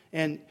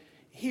 And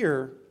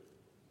here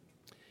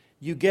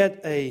you get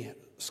a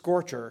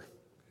scorcher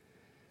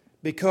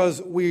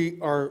because we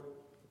are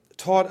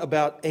taught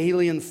about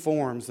alien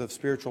forms of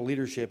spiritual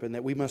leadership and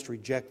that we must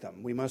reject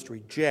them. We must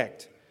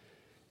reject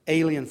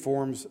alien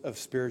forms of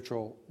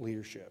spiritual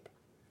leadership.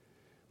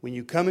 When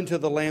you come into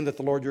the land that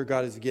the Lord your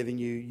God is giving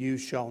you, you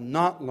shall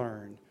not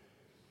learn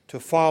to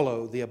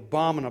follow the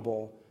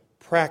abominable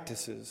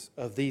practices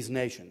of these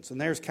nations. And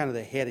there's kind of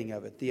the heading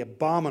of it, the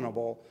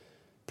abominable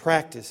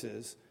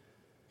practices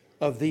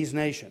of these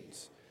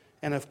nations.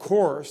 And of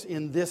course,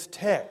 in this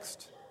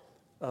text,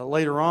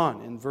 later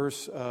on in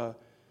verse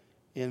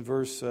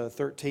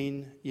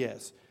 13,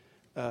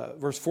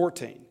 verse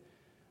 14,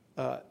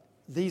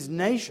 these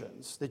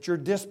nations that you're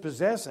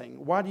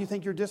dispossessing, why do you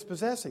think you're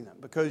dispossessing them?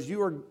 Because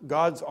you are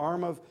God's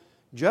arm of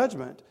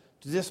judgment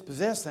to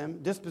dispossess them.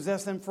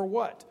 Dispossess them for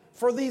what?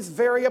 For these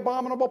very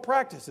abominable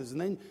practices. And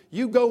then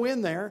you go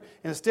in there,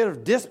 and instead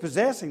of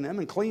dispossessing them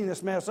and cleaning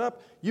this mess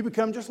up, you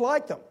become just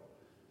like them.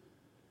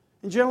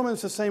 And gentlemen,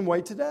 it's the same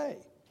way today.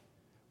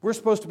 We're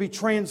supposed to be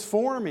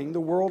transforming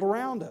the world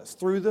around us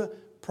through the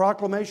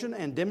proclamation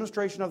and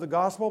demonstration of the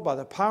gospel by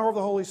the power of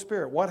the Holy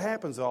Spirit. What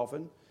happens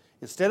often,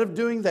 instead of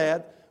doing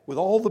that with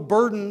all the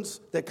burdens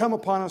that come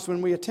upon us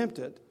when we attempt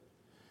it,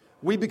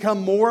 we become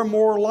more and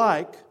more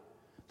like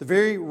the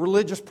very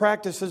religious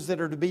practices that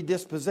are to be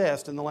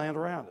dispossessed in the land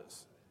around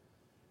us.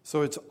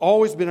 So it's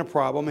always been a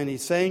problem, and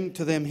he's saying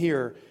to them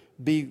here,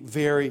 be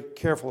very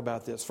careful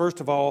about this. First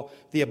of all,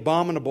 the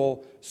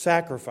abominable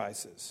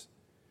sacrifices.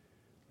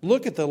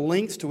 Look at the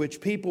lengths to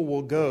which people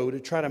will go to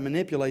try to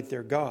manipulate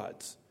their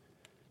gods,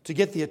 to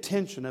get the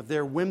attention of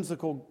their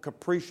whimsical,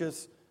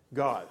 capricious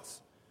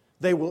gods.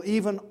 They will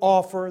even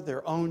offer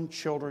their own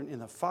children in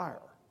the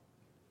fire.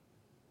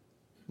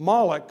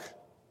 Moloch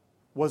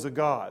was a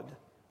god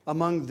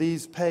among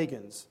these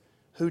pagans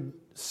who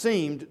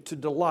seemed to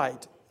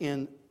delight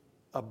in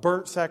a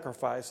burnt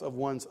sacrifice of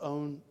one's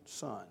own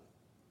son.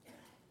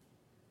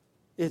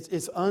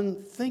 It's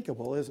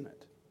unthinkable, isn't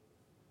it?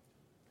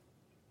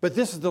 But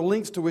this is the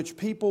lengths to which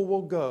people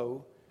will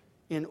go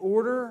in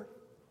order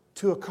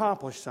to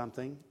accomplish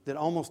something that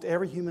almost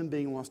every human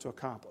being wants to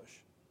accomplish.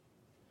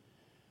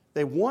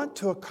 They want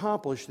to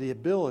accomplish the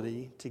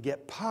ability to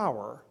get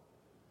power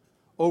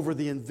over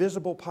the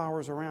invisible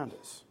powers around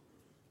us.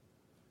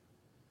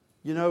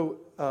 You know,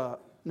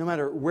 no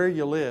matter where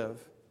you live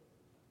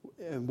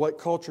and what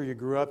culture you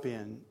grew up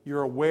in,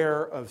 you're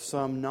aware of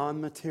some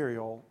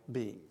non-material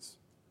beings.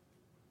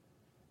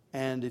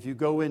 And if you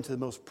go into the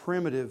most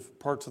primitive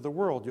parts of the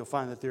world, you'll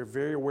find that they're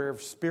very aware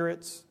of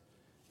spirits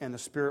and the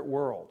spirit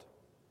world.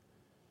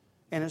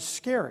 And it's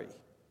scary.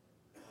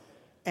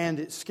 And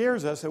it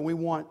scares us, and we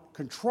want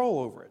control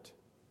over it.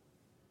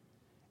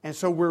 And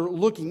so we're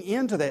looking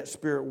into that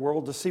spirit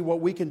world to see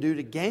what we can do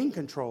to gain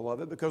control of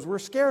it because we're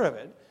scared of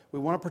it. We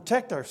want to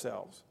protect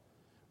ourselves.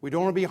 We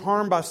don't want to be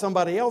harmed by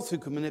somebody else who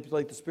can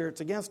manipulate the spirits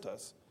against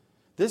us.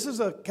 This is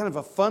a kind of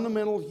a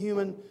fundamental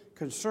human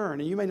concern,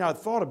 and you may not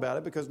have thought about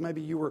it because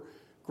maybe you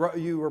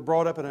were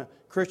brought up in a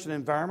Christian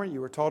environment.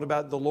 You were taught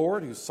about the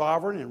Lord who's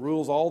sovereign and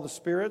rules all the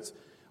spirits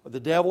of the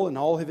devil and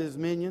all of his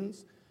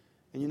minions,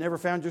 and you never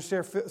found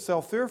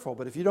yourself fearful.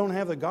 But if you don't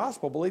have the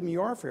gospel, believe me,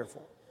 you are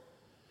fearful.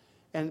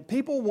 And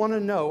people want to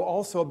know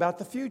also about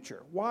the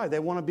future. Why? They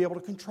want to be able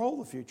to control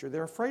the future.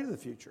 They're afraid of the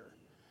future.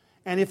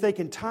 And if they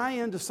can tie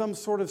into some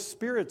sort of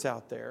spirits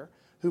out there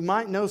who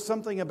might know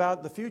something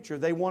about the future,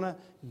 they want to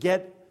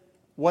get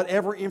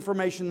whatever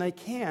information they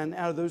can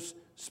out of those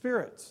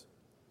spirits.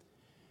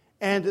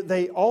 And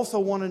they also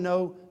want to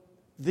know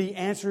the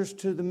answers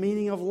to the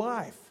meaning of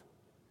life.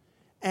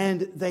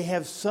 And they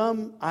have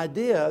some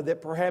idea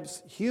that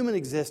perhaps human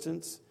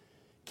existence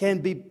can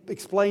be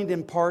explained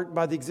in part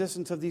by the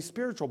existence of these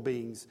spiritual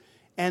beings.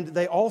 And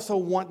they also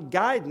want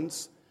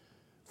guidance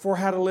for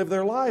how to live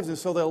their lives. And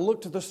so they'll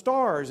look to the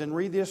stars and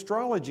read the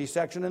astrology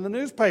section in the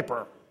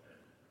newspaper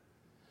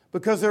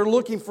because they're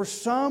looking for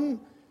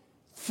some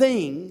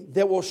thing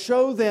that will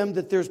show them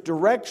that there's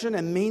direction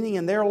and meaning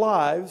in their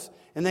lives,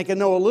 and they can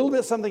know a little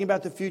bit something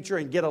about the future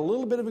and get a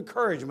little bit of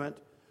encouragement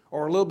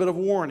or a little bit of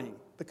warning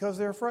because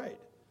they're afraid.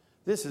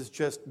 This is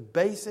just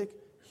basic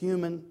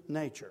human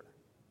nature.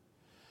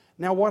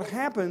 Now, what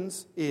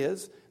happens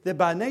is that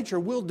by nature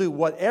we'll do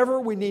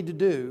whatever we need to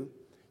do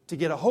to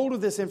get a hold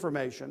of this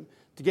information,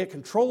 to get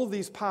control of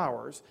these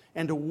powers,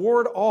 and to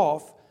ward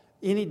off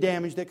any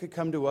damage that could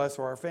come to us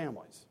or our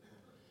families.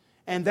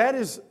 And that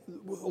is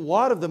a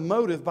lot of the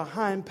motive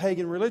behind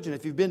pagan religion.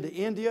 If you've been to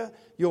India,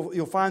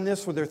 you'll find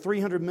this with their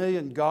 300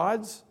 million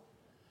gods.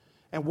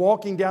 And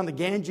walking down the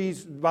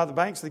Ganges, by the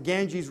banks of the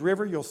Ganges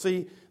River, you'll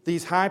see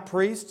these high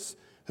priests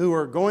who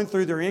are going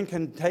through their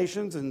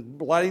incantations and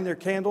lighting their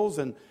candles,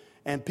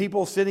 and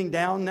people sitting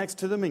down next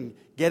to them and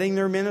getting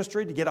their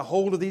ministry to get a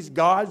hold of these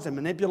gods and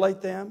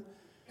manipulate them,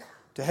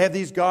 to have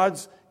these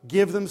gods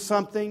give them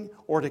something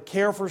or to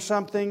care for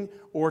something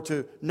or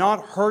to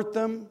not hurt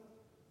them.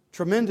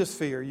 Tremendous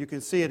fear. You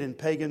can see it in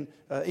pagan.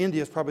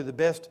 India is probably the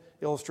best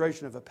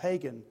illustration of a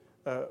pagan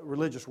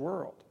religious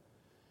world.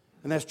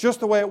 And that's just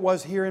the way it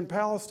was here in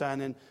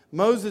Palestine. And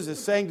Moses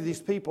is saying to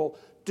these people,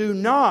 do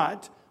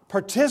not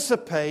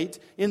participate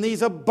in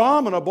these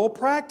abominable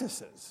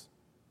practices.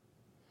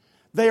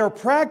 They are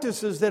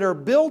practices that are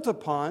built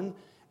upon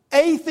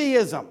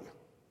atheism,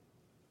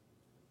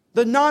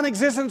 the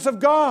non-existence of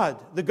God,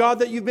 the God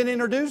that you've been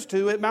introduced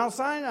to at Mount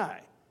Sinai.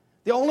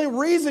 The only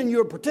reason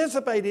you're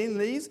participating in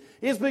these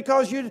is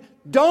because you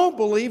don't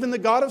believe in the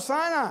God of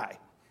Sinai.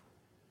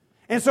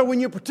 And so when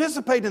you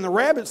participate in the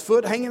rabbit's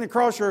foot hanging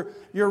across your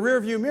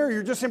rearview mirror,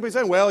 you're just simply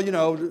saying, well,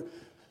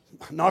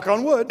 knock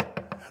on wood,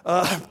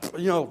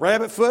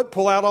 rabbit foot,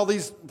 pull out all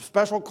these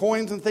special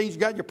coins and things you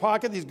got in your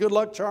pocket, these good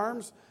luck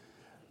charms.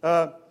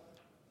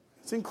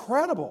 It's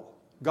incredible.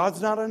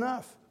 God's not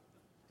enough.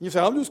 You say,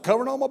 I'm just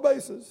covering all my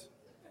bases.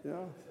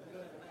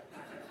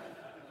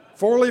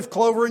 Four-leaf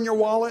clover in your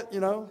wallet,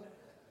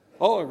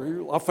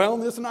 Oh, I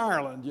found this in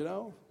Ireland,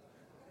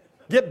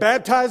 Get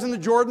baptized in the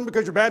Jordan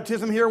because your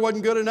baptism here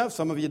wasn't good enough.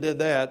 Some of you did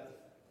that.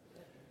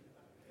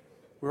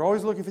 We're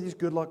always looking for these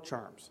good luck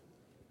charms.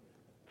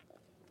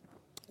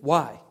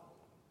 Why?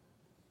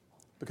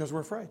 Because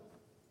we're afraid.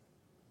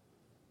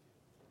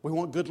 We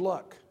want good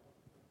luck.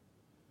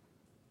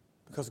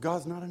 Because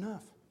God's not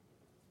enough.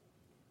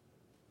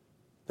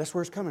 That's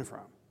where it's coming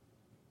from.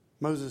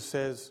 Moses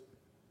says,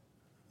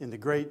 in the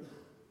great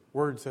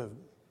words of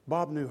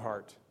Bob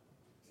Newhart,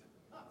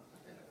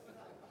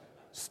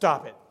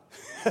 stop it.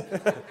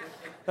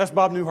 That's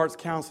Bob Newhart's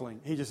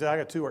counseling. He just said, I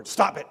got two words.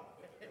 Stop it.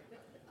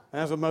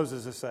 And that's what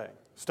Moses is saying.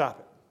 Stop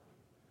it.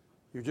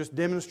 You're just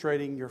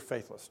demonstrating your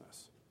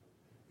faithlessness.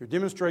 You're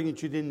demonstrating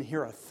that you didn't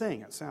hear a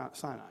thing at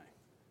Sinai.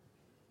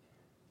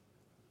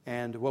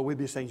 And what we'd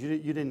be saying is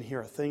you didn't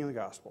hear a thing in the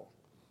gospel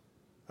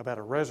about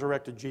a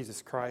resurrected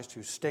Jesus Christ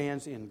who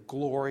stands in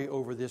glory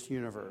over this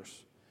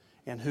universe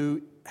and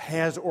who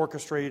has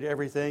orchestrated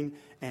everything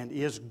and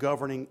is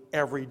governing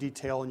every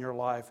detail in your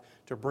life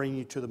to bring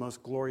you to the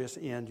most glorious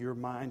end your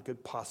mind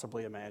could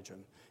possibly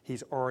imagine.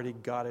 He's already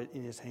got it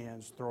in his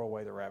hands. Throw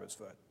away the rabbit's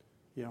foot.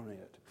 You don't need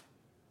it.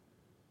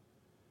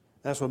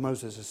 That's what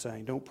Moses is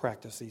saying. Don't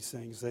practice these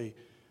things.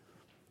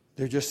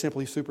 They're just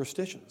simply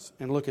superstitions.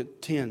 And look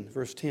at 10,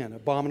 verse 10,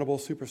 abominable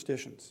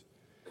superstitions.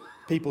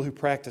 People who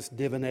practice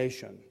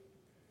divination,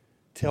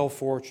 tell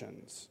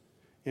fortunes,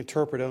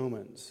 interpret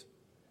omens.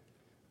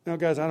 Now,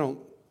 guys, I don't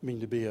mean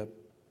to be a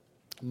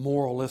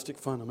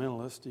moralistic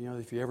fundamentalist. You know,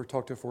 if you ever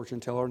talk to a fortune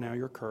teller, now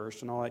you're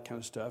cursed and all that kind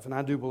of stuff. And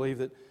I do believe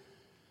that,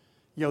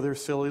 you know,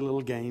 there's silly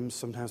little games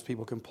sometimes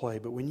people can play.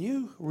 But when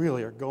you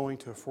really are going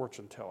to a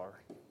fortune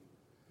teller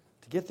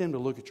to get them to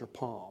look at your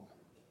palm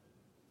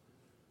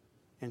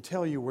and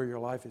tell you where your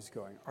life is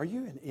going, are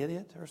you an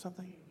idiot or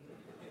something?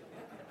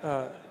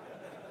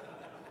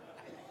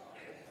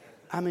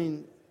 I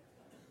mean,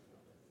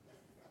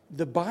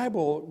 the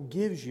Bible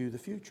gives you the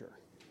future.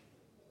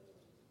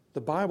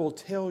 The Bible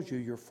tells you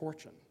your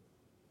fortune.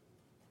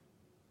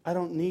 I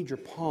don't need your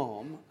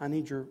palm. I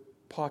need your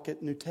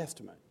pocket New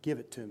Testament. Give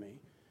it to me,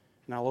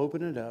 and I'll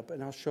open it up,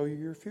 and I'll show you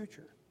your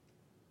future.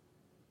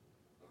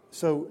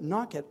 So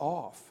knock it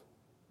off.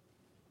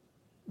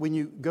 When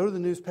you go to the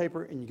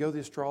newspaper and you go to the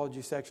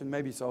astrology section,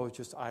 maybe it's always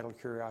just idle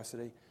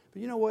curiosity.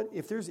 But you know what?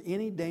 If there's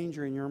any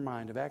danger in your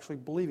mind of actually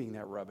believing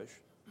that rubbish,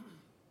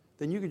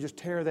 then you could just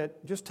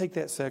take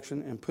that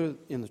section and put it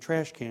in the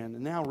trash can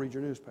and now read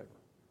your newspaper.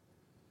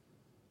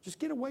 Just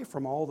get away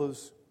from all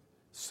those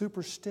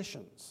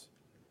superstitions.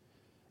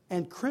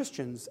 And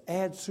Christians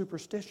add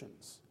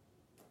superstitions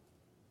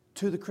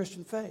to the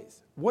Christian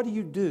faith. What do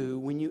you do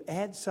when you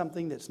add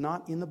something that's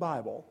not in the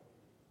Bible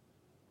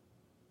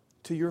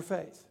to your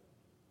faith?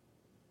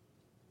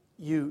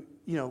 You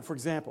know, for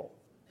example,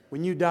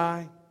 when you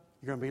die,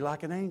 you're going to be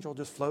like an angel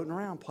just floating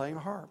around playing a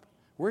harp.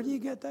 Where do you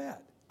get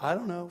that? I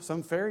don't know,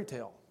 some fairy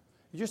tale.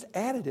 You just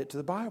added it to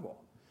the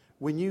Bible.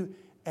 When you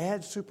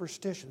add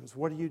superstitions,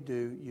 what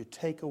do? You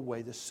take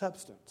away the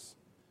substance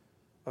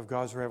of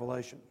God's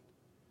revelation.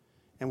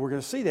 And we're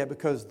going to see that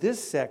because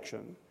this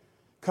section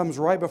comes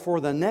right before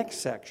the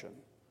next section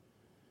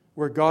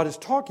where God is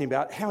talking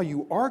about how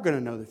you are going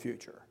to know the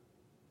future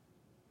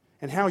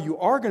and how you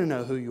are going to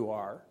know who you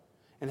are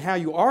and how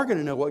you are going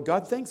to know what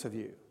God thinks of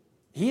you.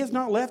 He has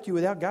not left you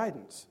without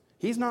guidance.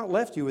 He's not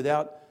left you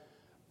without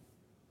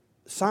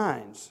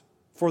signs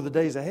for the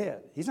days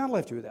ahead. He's not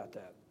left you without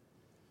that.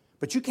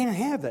 But you can't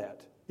have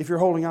that if you're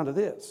holding on to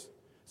this.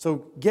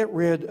 So get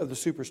rid of the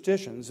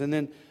superstitions. And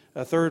then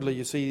thirdly,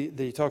 you see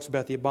that he talks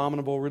about the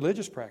abominable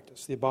religious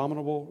practice, the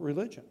abominable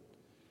religion.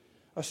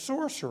 A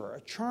sorcerer,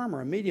 a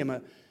charmer, a medium,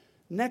 a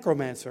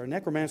necromancer. A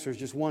necromancer is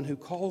just one who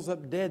calls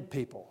up dead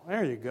people.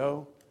 There you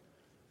go.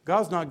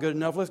 God's not good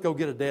enough. Let's go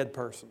get a dead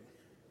person.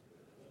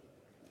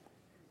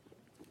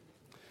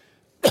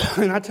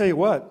 And I tell you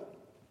what,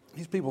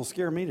 these people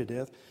scare me to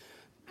death.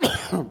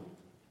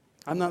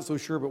 I'm not so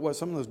sure but what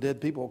some of those dead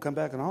people will come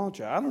back and haunt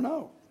you. I don't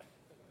know.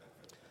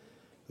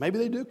 Maybe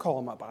they do call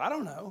them up. I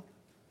don't know.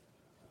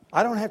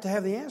 I don't have to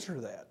have the answer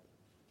to that.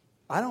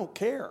 I don't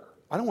care.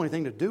 I don't want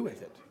anything to do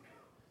with it.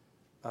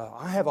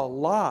 I have a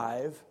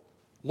live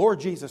Lord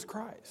Jesus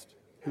Christ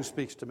who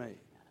speaks to me.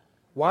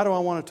 Why do I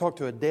want to talk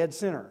to a dead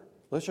sinner?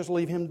 Let's just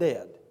leave him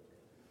dead.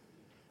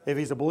 If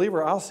he's a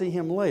believer, I'll see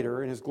him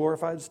later in his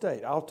glorified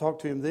state. I'll talk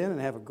to him then and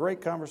have a great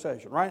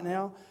conversation. Right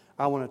now,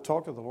 I want to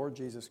talk to the Lord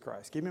Jesus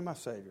Christ. Give me my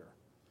Savior.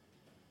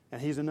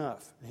 And he's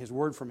enough. His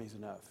word for me is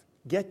enough.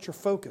 Get your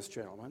focus,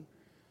 gentlemen.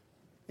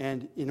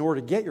 And in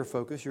order to get your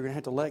focus, you're going to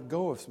have to let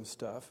go of some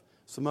stuff,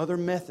 some other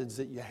methods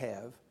that you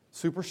have,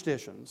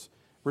 superstitions,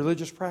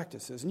 religious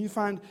practices. And you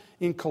find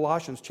in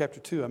Colossians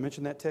chapter 2, I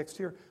mentioned that text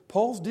here,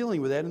 Paul's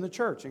dealing with that in the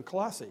church in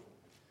Colossae.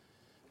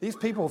 These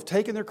people have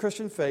taken their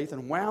Christian faith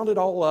and wound it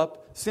all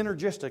up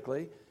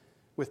synergistically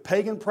with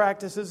pagan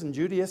practices and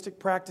Judaistic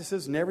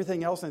practices and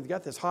everything else. And they've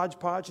got this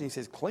hodgepodge. And he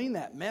says, clean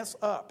that mess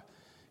up.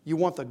 You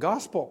want the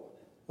gospel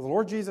of the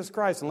Lord Jesus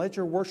Christ, and let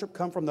your worship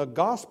come from the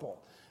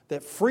gospel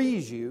that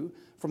frees you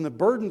from the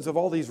burdens of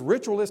all these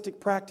ritualistic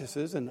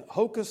practices and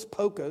hocus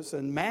pocus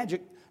and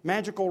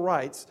magical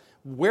rites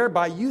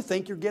whereby you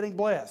think you're getting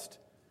blessed.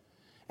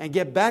 And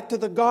get back to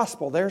the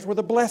gospel. There's where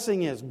the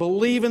blessing is.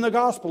 Believe in the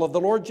gospel of the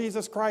Lord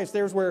Jesus Christ.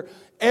 There's where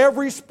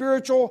every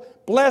spiritual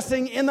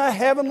blessing in the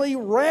heavenly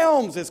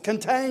realms is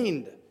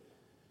contained.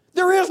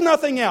 There is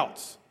nothing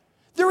else.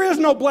 There is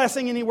no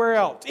blessing anywhere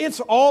else. It's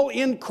all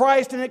in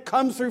Christ, and it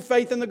comes through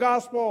faith in the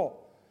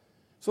gospel.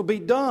 So be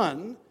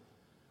done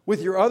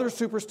with your other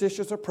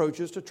superstitious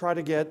approaches to try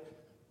to get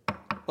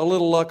a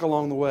little luck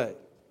along the way.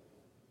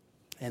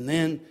 And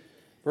then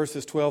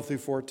verses 12 through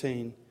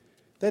 14.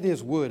 That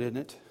is wood, isn't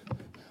it?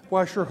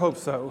 Well, I sure hope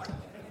so.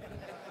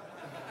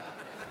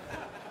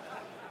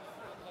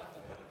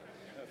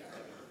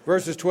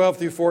 Verses 12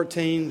 through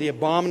 14, the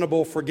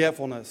abominable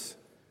forgetfulness.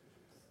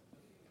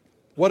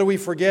 What do we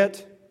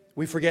forget?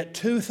 We forget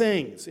two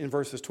things in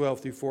verses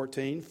 12 through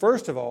 14.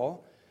 First of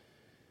all,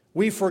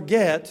 we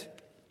forget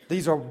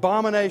these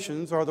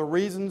abominations are the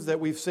reasons that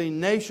we've seen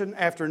nation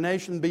after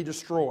nation be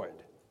destroyed.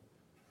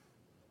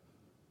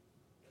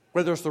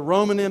 Whether it's the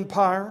Roman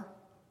Empire,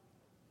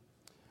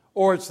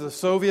 or it's the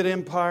Soviet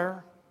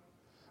Empire,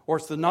 or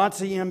it's the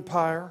Nazi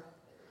Empire,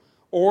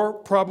 or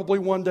probably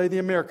one day the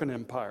American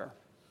Empire.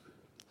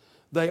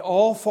 They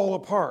all fall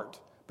apart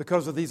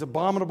because of these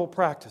abominable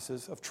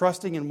practices of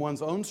trusting in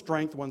one's own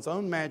strength, one's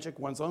own magic,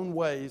 one's own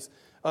ways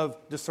of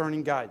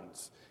discerning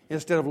guidance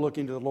instead of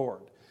looking to the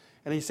Lord.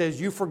 And he says,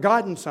 you've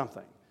forgotten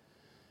something.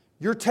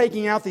 You're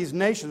taking out these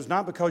nations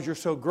not because you're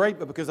so great,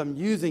 but because I'm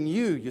using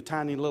you, you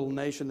tiny little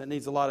nation that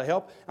needs a lot of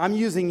help. I'm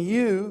using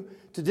you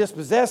to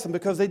dispossess them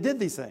because they did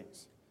these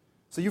things.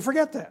 So you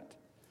forget that.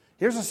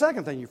 Here's the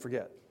second thing you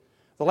forget.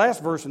 The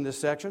last verse in this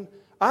section,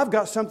 I've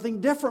got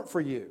something different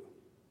for you.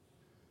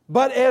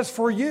 But as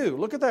for you,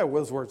 look at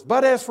those words.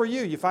 But as for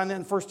you, you find that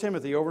in 1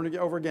 Timothy over and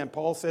over again.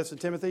 Paul says to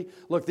Timothy,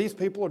 look, these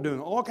people are doing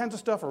all kinds of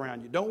stuff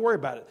around you. Don't worry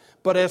about it.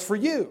 But as for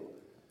you,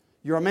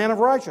 you're a man of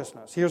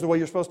righteousness. Here's the way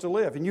you're supposed to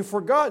live. And you've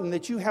forgotten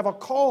that you have a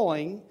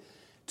calling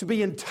to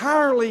be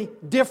entirely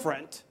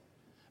different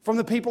from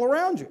the people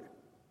around you.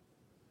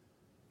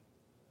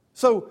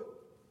 So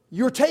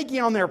you're taking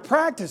on their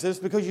practices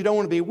because you don't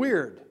want to be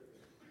weird.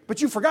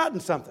 But you've forgotten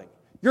something.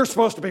 You're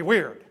supposed to be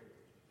weird.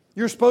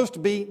 You're supposed to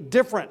be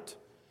different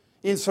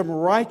in some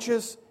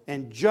righteous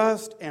and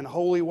just and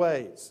holy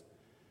ways.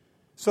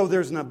 So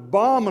there's an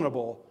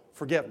abominable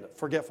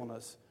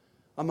forgetfulness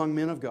among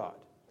men of God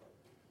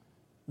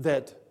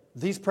that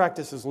these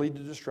practices lead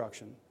to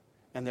destruction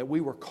and that we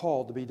were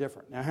called to be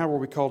different. Now, how were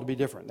we called to be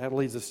different? That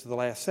leads us to the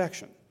last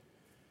section.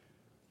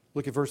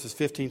 Look at verses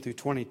 15 through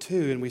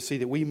 22 and we see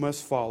that we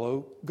must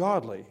follow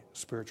godly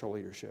spiritual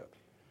leadership.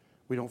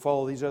 We don't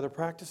follow these other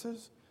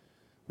practices.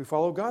 We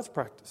follow God's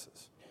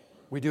practices.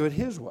 We do it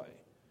His way.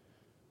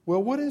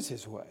 Well, what is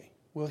His way?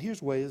 Well,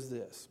 His way is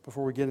this,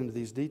 before we get into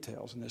these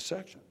details in this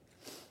section.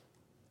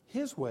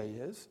 His way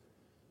is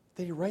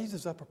that He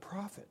raises up a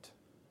prophet.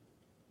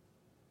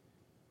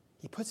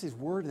 He puts His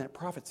word in that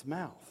prophet's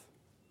mouth.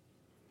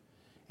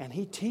 And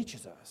He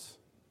teaches us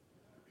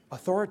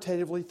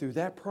authoritatively through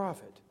that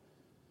prophet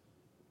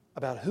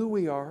about who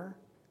we are,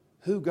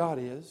 who God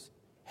is,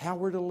 how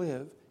we're to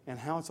live, and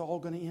how it's all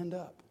going to end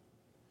up.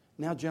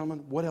 Now,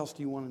 gentlemen, what else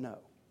do you want to know?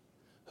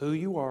 Who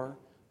you are,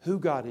 who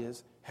God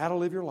is, how to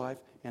live your life,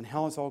 and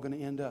how it's all going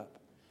to end up.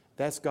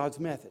 That's God's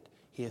method.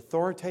 He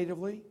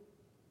authoritatively,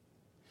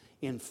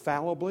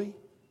 infallibly,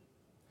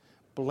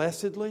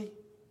 blessedly,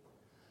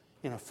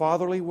 in a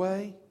fatherly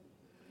way,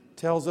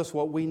 tells us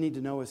what we need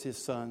to know as His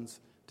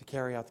sons to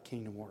carry out the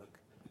kingdom work.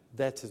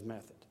 That's His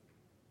method.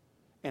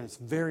 And it's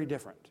very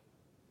different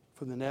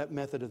from the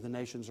method of the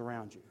nations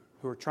around you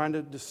who are trying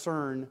to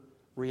discern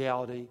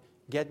reality,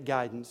 get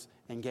guidance,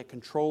 and get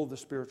control of the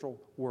spiritual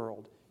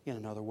world in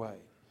another way.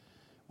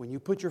 When you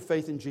put your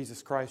faith in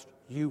Jesus Christ,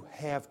 you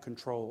have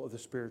control of the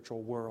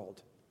spiritual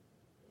world.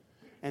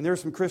 And there are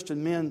some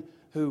Christian men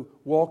who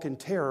walk in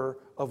terror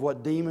of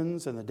what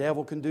demons and the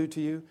devil can do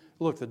to you.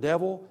 Look, the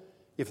devil,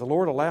 if the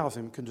Lord allows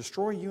him, can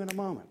destroy you in a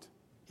moment.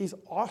 He's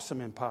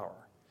awesome in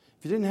power.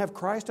 If you didn't have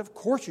Christ, of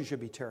course you should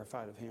be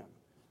terrified of him.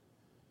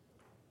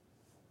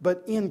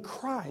 But in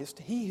Christ,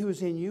 he who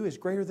is in you is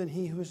greater than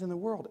he who is in the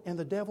world. And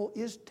the devil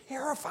is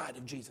terrified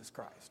of Jesus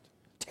Christ.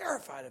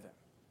 Terrified of him.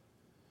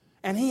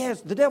 And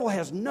the devil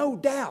has no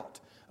doubt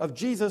of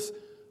Jesus'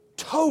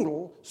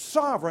 total,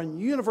 sovereign,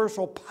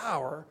 universal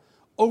power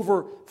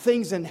over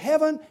things in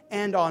heaven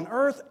and on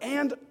earth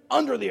and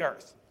under the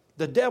earth.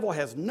 The devil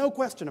has no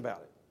question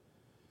about it.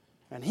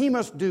 And he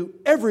must do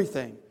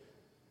everything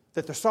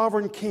that the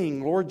sovereign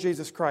King, Lord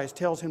Jesus Christ,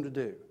 tells him to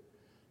do.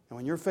 And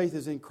when your faith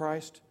is in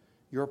Christ,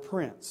 you're a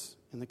prince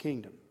in the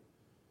kingdom.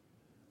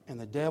 And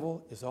the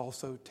devil is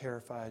also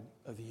terrified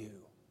of you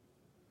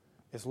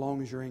as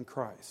long as you're in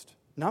Christ.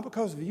 Not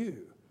because of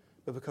you,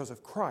 but because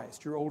of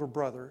Christ, your older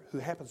brother, who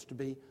happens to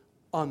be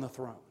on the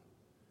throne.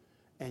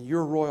 And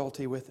your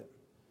royalty with him.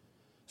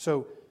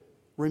 So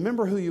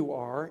remember who you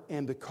are,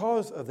 and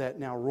because of that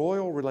now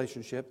royal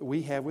relationship that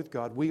we have with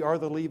God, we are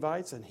the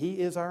Levites, and He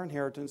is our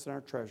inheritance and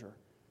our treasure.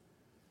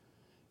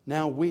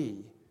 Now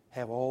we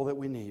have all that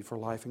we need for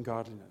life and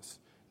godliness.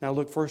 Now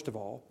look, first of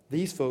all,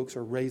 these folks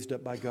are raised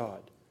up by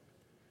God.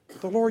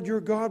 The Lord your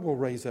God will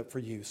raise up for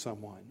you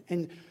someone.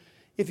 And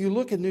if you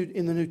look in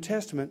the New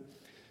Testament,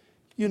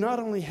 you not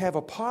only have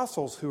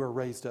apostles who are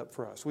raised up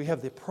for us. We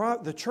have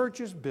the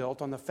church is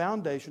built on the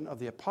foundation of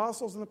the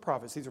apostles and the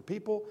prophets. These are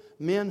people,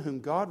 men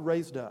whom God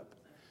raised up.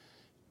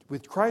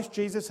 With Christ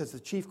Jesus as the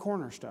chief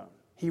cornerstone.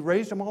 He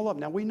raised them all up.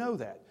 Now we know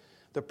that.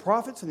 The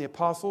prophets and the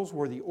apostles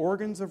were the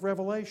organs of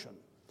revelation.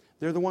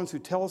 They're the ones who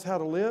tell us how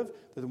to live.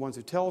 They're the ones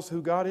who tell us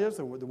who God is.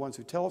 They're the ones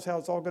who tell us how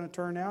it's all going to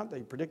turn out.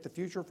 They predict the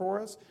future for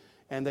us.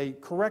 And they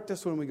correct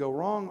us when we go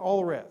wrong, all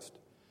the rest.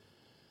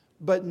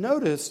 But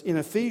notice in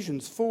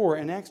Ephesians 4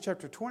 and Acts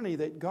chapter 20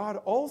 that God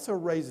also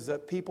raises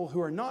up people who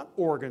are not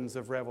organs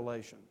of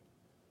revelation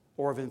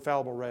or of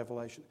infallible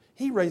revelation.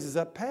 He raises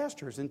up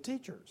pastors and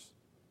teachers.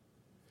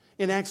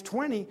 In Acts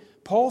 20,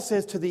 Paul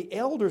says to the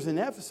elders in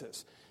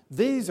Ephesus,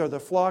 these are the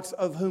flocks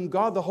of whom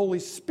God the Holy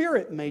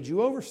Spirit made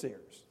you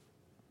overseers.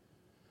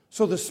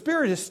 So the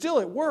Spirit is still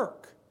at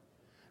work.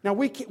 Now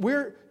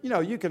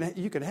you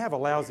can have a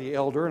lousy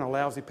elder and a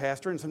lousy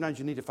pastor, and sometimes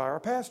you need to fire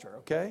a pastor,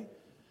 okay?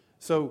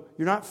 So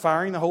you're not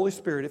firing the Holy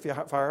Spirit if you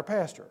fire a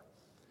pastor.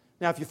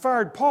 Now, if you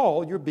fired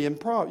Paul, you'd be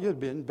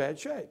in bad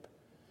shape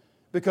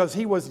because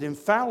he was an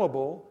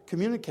infallible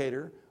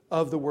communicator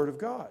of the Word of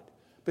God.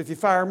 But if you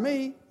fire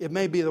me, it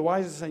may be the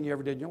wisest thing you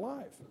ever did in your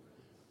life.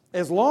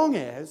 As long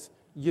as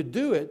you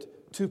do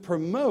it to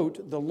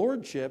promote the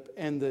lordship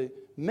and the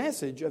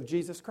message of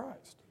Jesus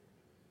Christ.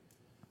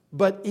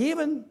 But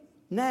even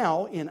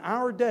now, in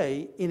our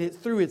day,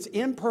 through its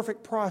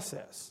imperfect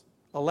process,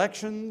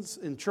 elections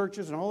in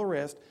churches and all the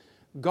rest,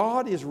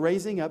 God is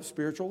raising up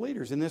spiritual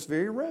leaders in this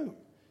very room.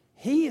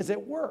 He is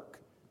at work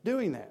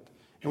doing that.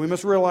 And we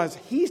must realize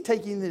He's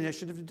taking the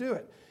initiative to do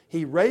it.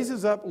 He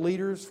raises up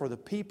leaders for the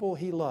people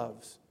He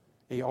loves.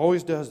 He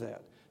always does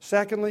that.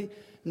 Secondly,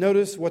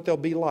 notice what they'll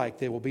be like.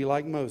 They will be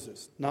like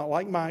Moses. Not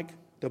like Mike,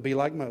 they'll be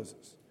like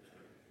Moses.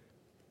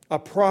 A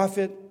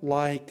prophet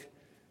like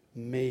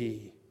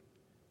me.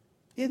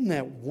 Isn't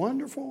that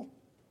wonderful?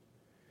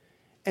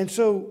 And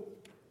so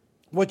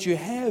what you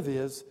have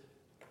is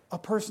a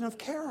person of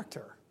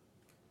character.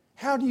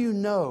 How do you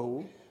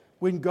know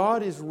when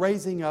God is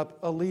raising up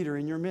a leader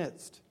in your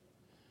midst?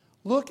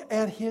 Look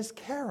at his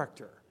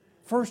character,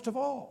 first of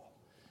all.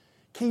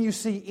 Can you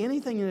see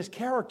anything in his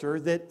character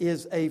that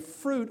is a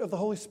fruit of the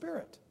Holy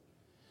Spirit?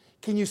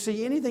 Can you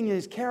see anything in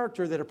his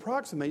character that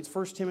approximates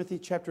 1 Timothy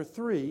chapter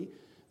 3,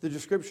 the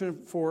description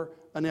for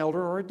an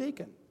elder or a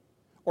deacon?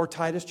 Or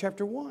Titus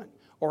chapter 1?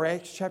 Or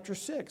Acts chapter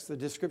 6, the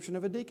description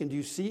of a deacon. Do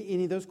you see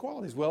any of those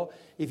qualities? Well,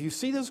 if you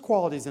see those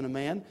qualities in a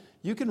man,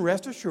 you can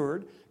rest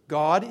assured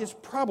God is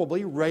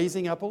probably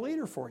raising up a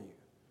leader for you.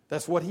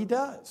 That's what He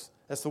does.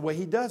 That's the way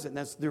He does it. And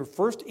that's their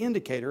first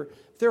indicator.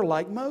 They're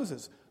like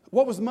Moses.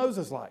 What was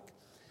Moses like?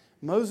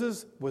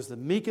 Moses was the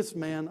meekest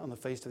man on the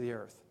face of the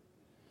earth.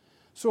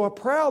 So a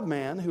proud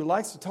man who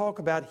likes to talk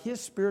about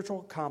his spiritual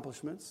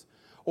accomplishments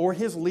or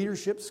his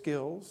leadership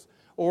skills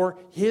or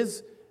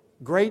his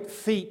great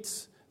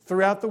feats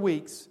throughout the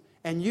weeks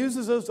and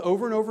uses those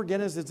over and over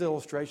again as his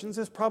illustrations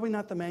is probably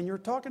not the man you're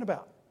talking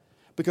about.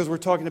 Because we're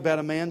talking about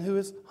a man who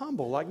is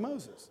humble like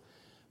Moses.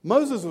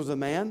 Moses was a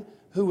man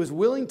who was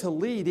willing to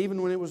lead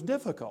even when it was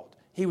difficult.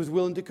 He was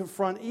willing to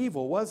confront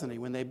evil, wasn't he?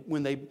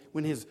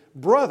 When his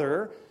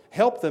brother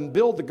helped them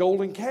build the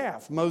golden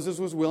calf, Moses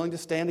was willing to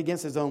stand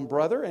against his own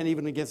brother and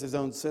even against his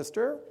own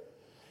sister.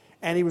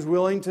 And he was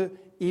willing to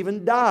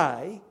even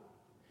die.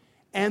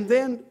 And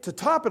then to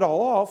top it all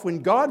off,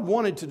 when God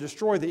wanted to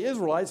destroy the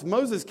Israelites,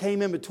 Moses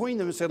came in between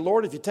them and said,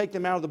 Lord, if you take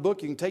them out of the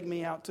book, you can take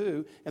me out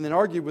too. And then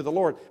argued with the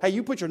Lord, hey,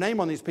 you put your name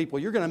on these people,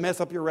 you're going to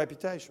mess up your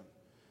reputation.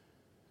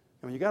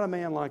 And when you got a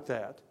man like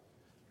that,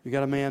 you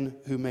got a man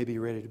who may be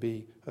ready to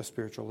be a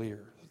spiritual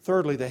leader.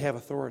 Thirdly, they have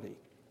authority.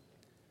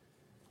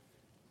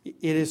 It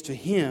is to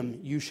him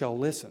you shall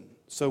listen.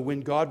 So when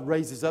God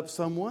raises up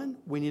someone,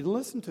 we need to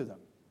listen to them.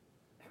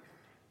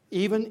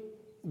 Even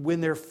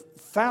when they're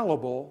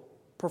fallible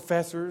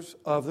professors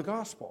of the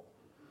gospel.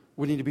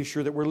 We need to be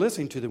sure that we're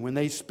listening to them. When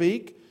they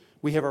speak,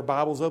 we have our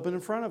Bibles open in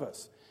front of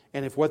us.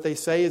 And if what they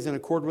say is in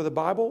accord with the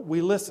Bible,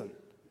 we listen.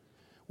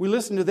 We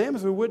listen to them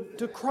as we would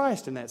to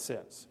Christ in that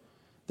sense.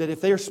 That if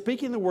they are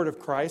speaking the word of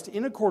Christ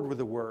in accord with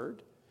the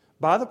word,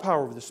 by the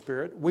power of the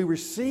Spirit, we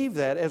receive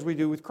that as we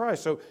do with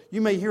Christ. So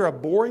you may hear a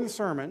boring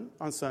sermon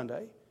on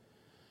Sunday,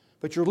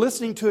 but you're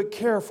listening to it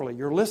carefully.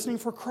 You're listening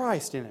for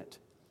Christ in it.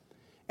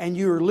 And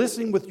you're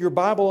listening with your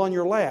Bible on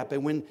your lap.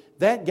 And when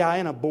that guy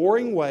in a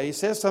boring way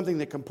says something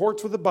that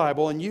comports with the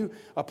Bible and you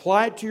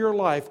apply it to your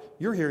life,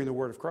 you're hearing the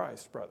word of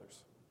Christ,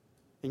 brothers.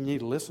 And you need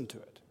to listen to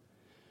it.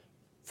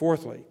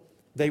 Fourthly,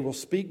 they will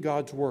speak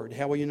God's word.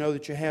 How will you know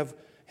that you have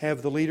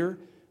the leader?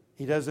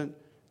 He doesn't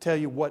tell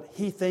you what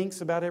he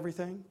thinks about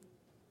everything.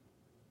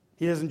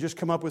 He doesn't just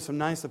come up with some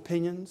nice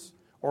opinions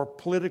or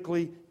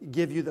politically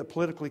give you the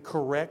politically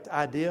correct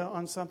idea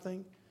on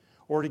something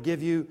or to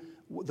give you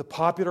the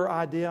popular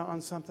idea on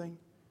something.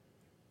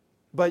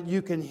 But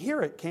you can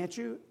hear it, can't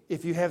you?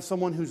 If you have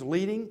someone who's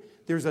leading,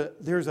 there's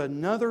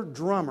another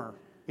drummer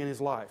in his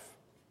life.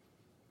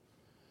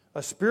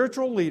 A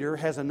spiritual leader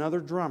has another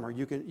drummer.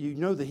 You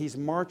know that he's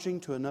marching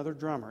to another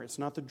drummer. It's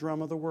not the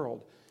drum of the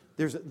world.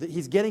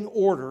 He's getting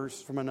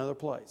orders from another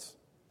place.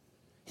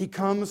 He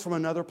comes from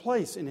another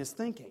place in his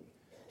thinking.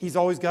 He's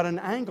always got an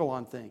angle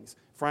on things.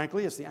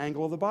 Frankly, it's the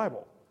angle of the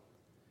Bible.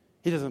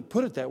 He doesn't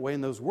put it that way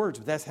in those words,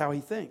 but that's how he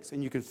thinks,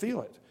 and you can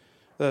feel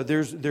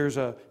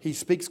it. He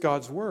speaks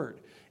God's word.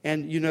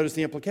 And you notice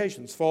the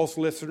implications. False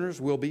listeners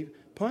will be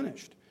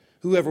punished.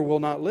 Whoever will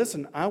not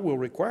listen, I will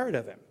require it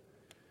of him.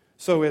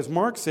 So as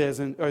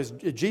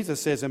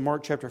Jesus says in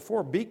Mark chapter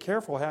 4, be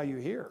careful how you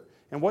hear.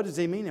 And what does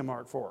he mean in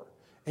Mark 4?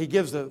 He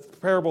gives the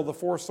parable of the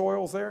four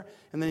soils there,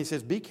 and then he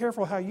says, be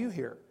careful how you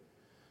hear.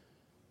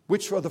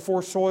 Which of the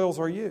four soils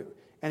are you?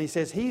 And he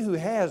says, he who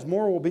has,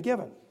 more will be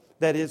given.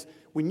 That is,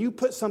 when you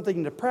put something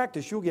into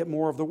practice, you'll get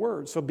more of the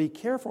word. So be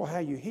careful how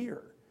you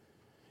hear.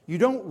 You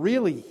don't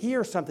really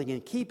hear something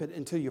and keep it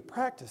until you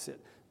practice it.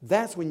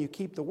 That's when you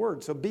keep the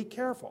word. So be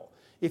careful.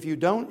 If you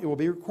don't, it will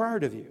be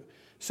required of you.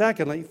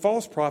 Secondly,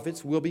 false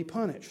prophets will be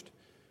punished.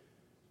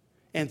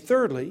 And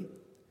thirdly,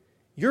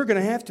 you're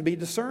going to have to be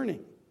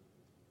discerning.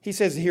 He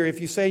says here,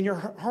 if you say in your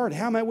heart,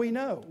 how might we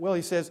know? Well,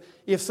 he says,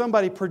 if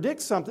somebody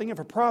predicts something, if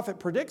a prophet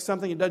predicts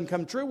something, it doesn't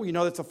come true, well, you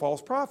know that's a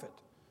false prophet.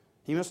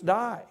 He must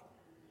die.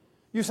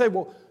 You say,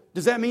 well,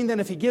 does that mean then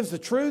if he gives the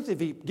truth, if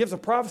he gives a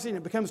prophecy and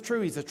it becomes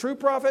true, he's a true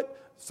prophet?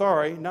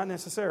 Sorry, not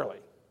necessarily.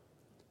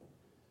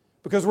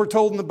 Because we're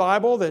told in the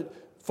Bible that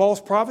false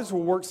prophets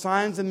will work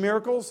signs and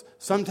miracles.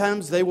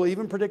 Sometimes they will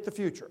even predict the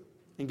future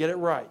and get it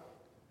right.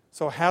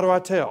 So how do I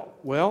tell?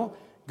 Well,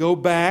 go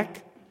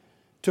back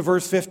to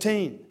verse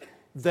 15.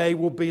 They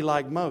will be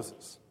like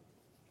Moses.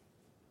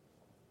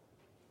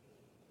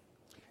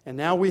 And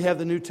now we have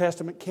the New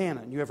Testament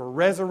canon. You have a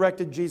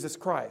resurrected Jesus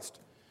Christ.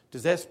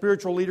 Does that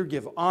spiritual leader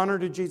give honor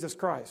to Jesus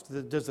Christ?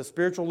 Does the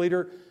spiritual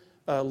leader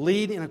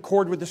lead in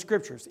accord with the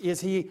Scriptures? Is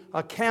he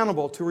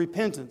accountable to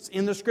repentance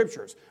in the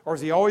Scriptures? Or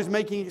is he always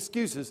making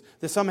excuses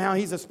that somehow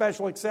he's a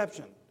special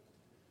exception?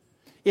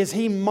 Is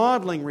he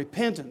modeling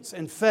repentance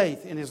and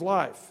faith in his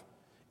life?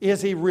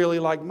 Is he really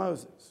like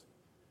Moses?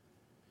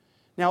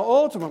 Now,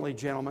 ultimately,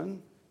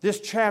 gentlemen, this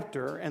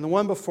chapter and the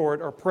one before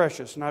it are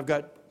precious, and I've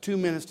got 2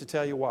 minutes to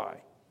tell you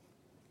why.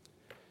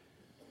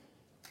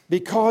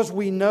 Because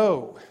we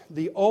know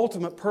the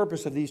ultimate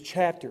purpose of these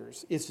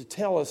chapters is to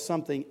tell us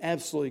something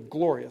absolutely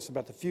glorious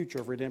about the future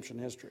of redemption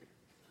history.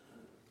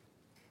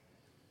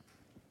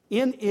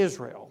 In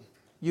Israel,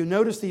 you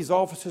notice these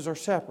offices are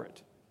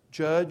separate: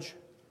 judge,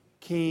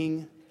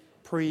 king,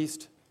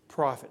 priest,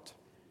 prophet.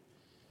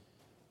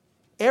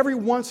 Every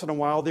once in a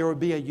while, there would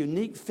be a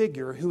unique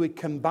figure who would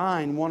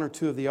combine one or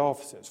two of the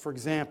offices. For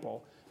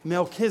example,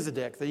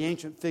 Melchizedek, the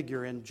ancient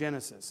figure in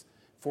Genesis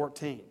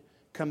 14,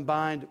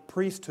 combined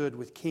priesthood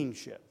with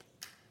kingship.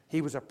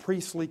 He was a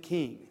priestly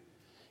king.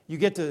 You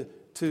get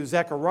to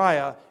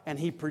Zechariah, and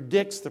he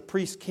predicts the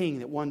priest king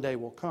that one day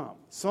will come.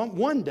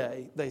 One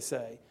day, they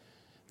say,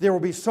 there will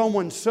be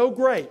someone so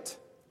great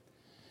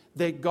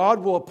that God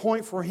will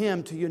appoint for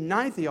him to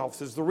unite the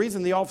offices. The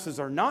reason the offices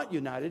are not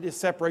united is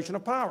separation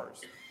of powers.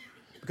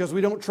 Because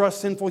we don't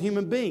trust sinful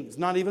human beings,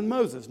 not even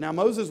Moses. Now,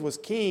 Moses was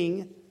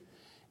king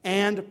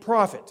and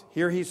prophet.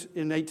 Here he's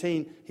in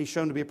 18, he's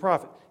shown to be a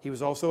prophet. He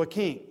was also a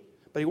king.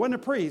 But he wasn't a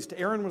priest.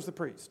 Aaron was the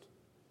priest.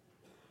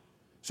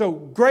 So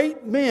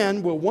great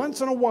men will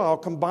once in a while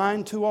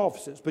combine two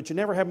offices, but you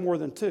never have more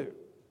than two.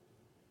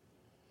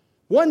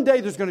 One day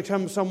there's going to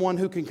come someone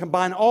who can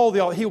combine all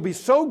the... He will be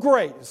so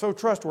great, so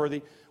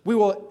trustworthy, we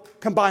will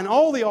combine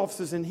all the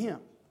offices in him.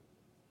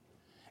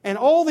 And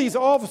all these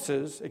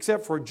offices,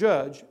 except for a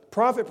judge,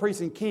 prophet,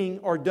 priest, and king,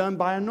 are done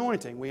by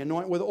anointing. We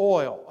anoint with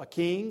oil. A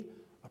king,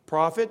 a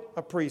prophet,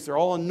 a priest. They're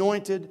all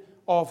anointed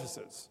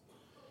offices.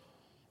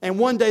 And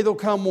one day there'll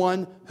come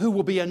one who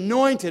will be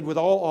anointed with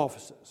all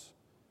offices.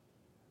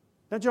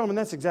 Now, gentlemen,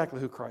 that's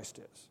exactly who Christ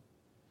is.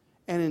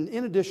 And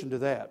in addition to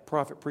that,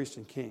 prophet, priest,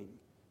 and king,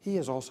 he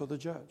is also the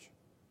judge.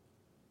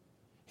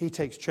 He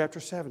takes chapter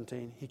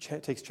 17, he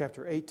takes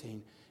chapter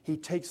 18, he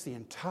takes the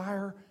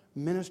entire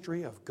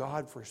ministry of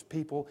God for his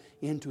people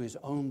into his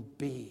own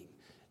being.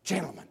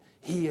 Gentlemen,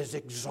 he is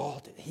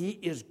exalted. He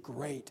is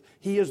great.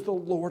 He is the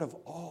Lord of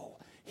all.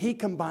 He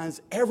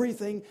combines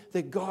everything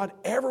that God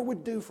ever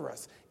would do for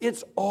us.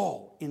 It's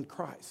all in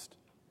Christ.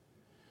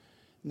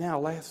 Now,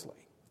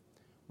 lastly,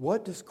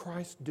 what does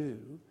Christ do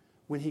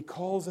when he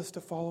calls us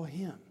to follow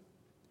him?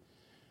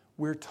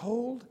 We're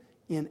told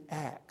in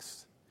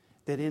Acts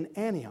that in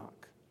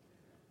Antioch,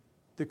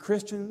 the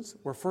Christians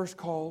were first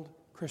called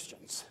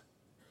Christians.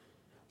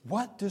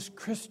 What does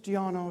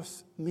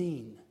Christianos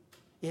mean?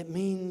 It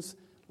means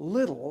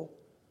little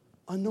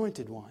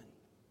anointed one,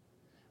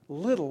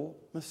 little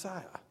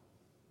Messiah.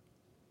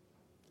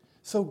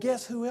 So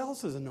guess who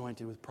else is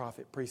anointed with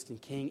prophet, priest,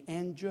 and king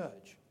and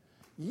judge?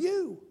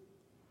 You.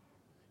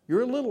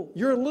 You're a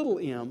little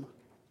M.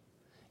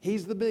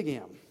 He's the big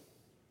M.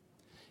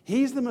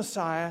 He's the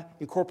Messiah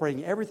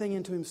incorporating everything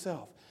into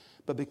himself.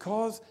 But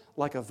because,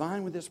 like a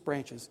vine with its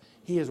branches,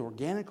 he is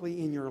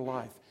organically in your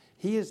life,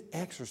 he is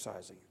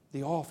exercising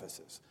the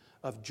offices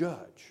of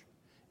judge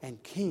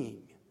and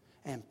king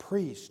and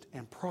priest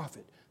and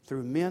prophet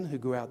through men who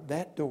go out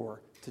that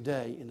door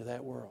today into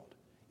that world.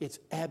 It's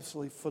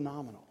absolutely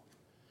phenomenal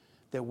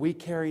that we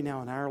carry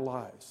now in our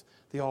lives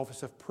the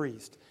office of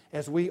priest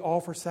as we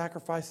offer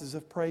sacrifices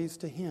of praise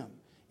to him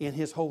in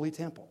his holy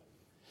temple.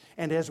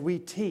 And as we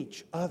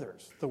teach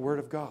others the word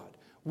of God.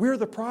 We're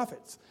the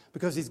prophets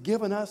because he's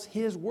given us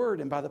his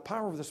word, and by the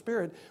power of the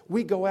Spirit,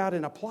 we go out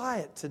and apply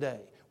it today.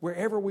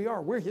 Wherever we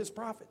are, we're his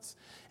prophets.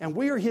 And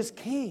we are his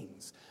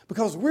kings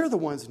because we're the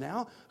ones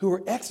now who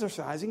are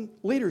exercising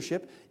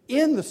leadership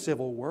in the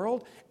civil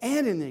world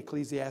and in the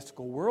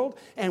ecclesiastical world,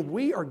 and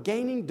we are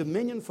gaining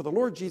dominion for the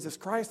Lord Jesus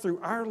Christ through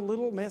our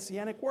little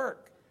messianic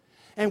work.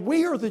 And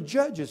we are the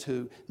judges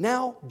who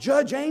now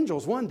judge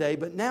angels one day,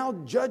 but now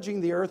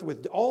judging the earth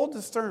with all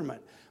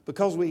discernment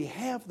because we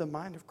have the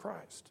mind of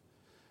Christ.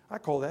 I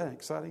call that an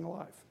exciting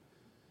life.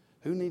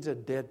 Who needs a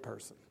dead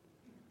person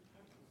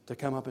to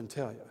come up and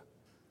tell you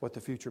what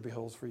the future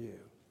beholds for you?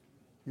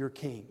 You're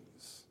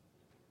kings.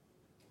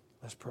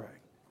 Let's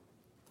pray.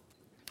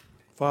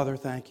 Father,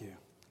 thank you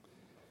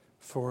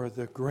for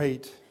the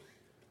great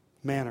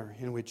manner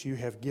in which you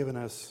have given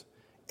us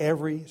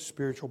every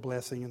spiritual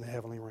blessing in the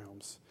heavenly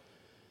realms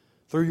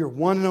through your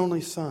one and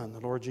only Son, the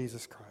Lord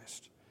Jesus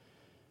Christ.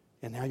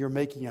 And now you're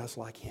making us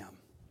like Him.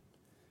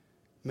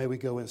 May we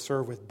go and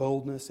serve with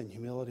boldness and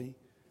humility.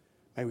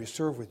 May we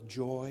serve with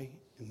joy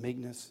and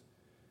meekness.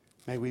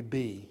 May we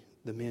be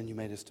the men you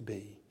made us to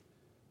be.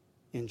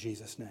 In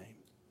Jesus' name,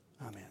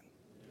 amen.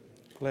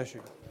 Bless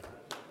you.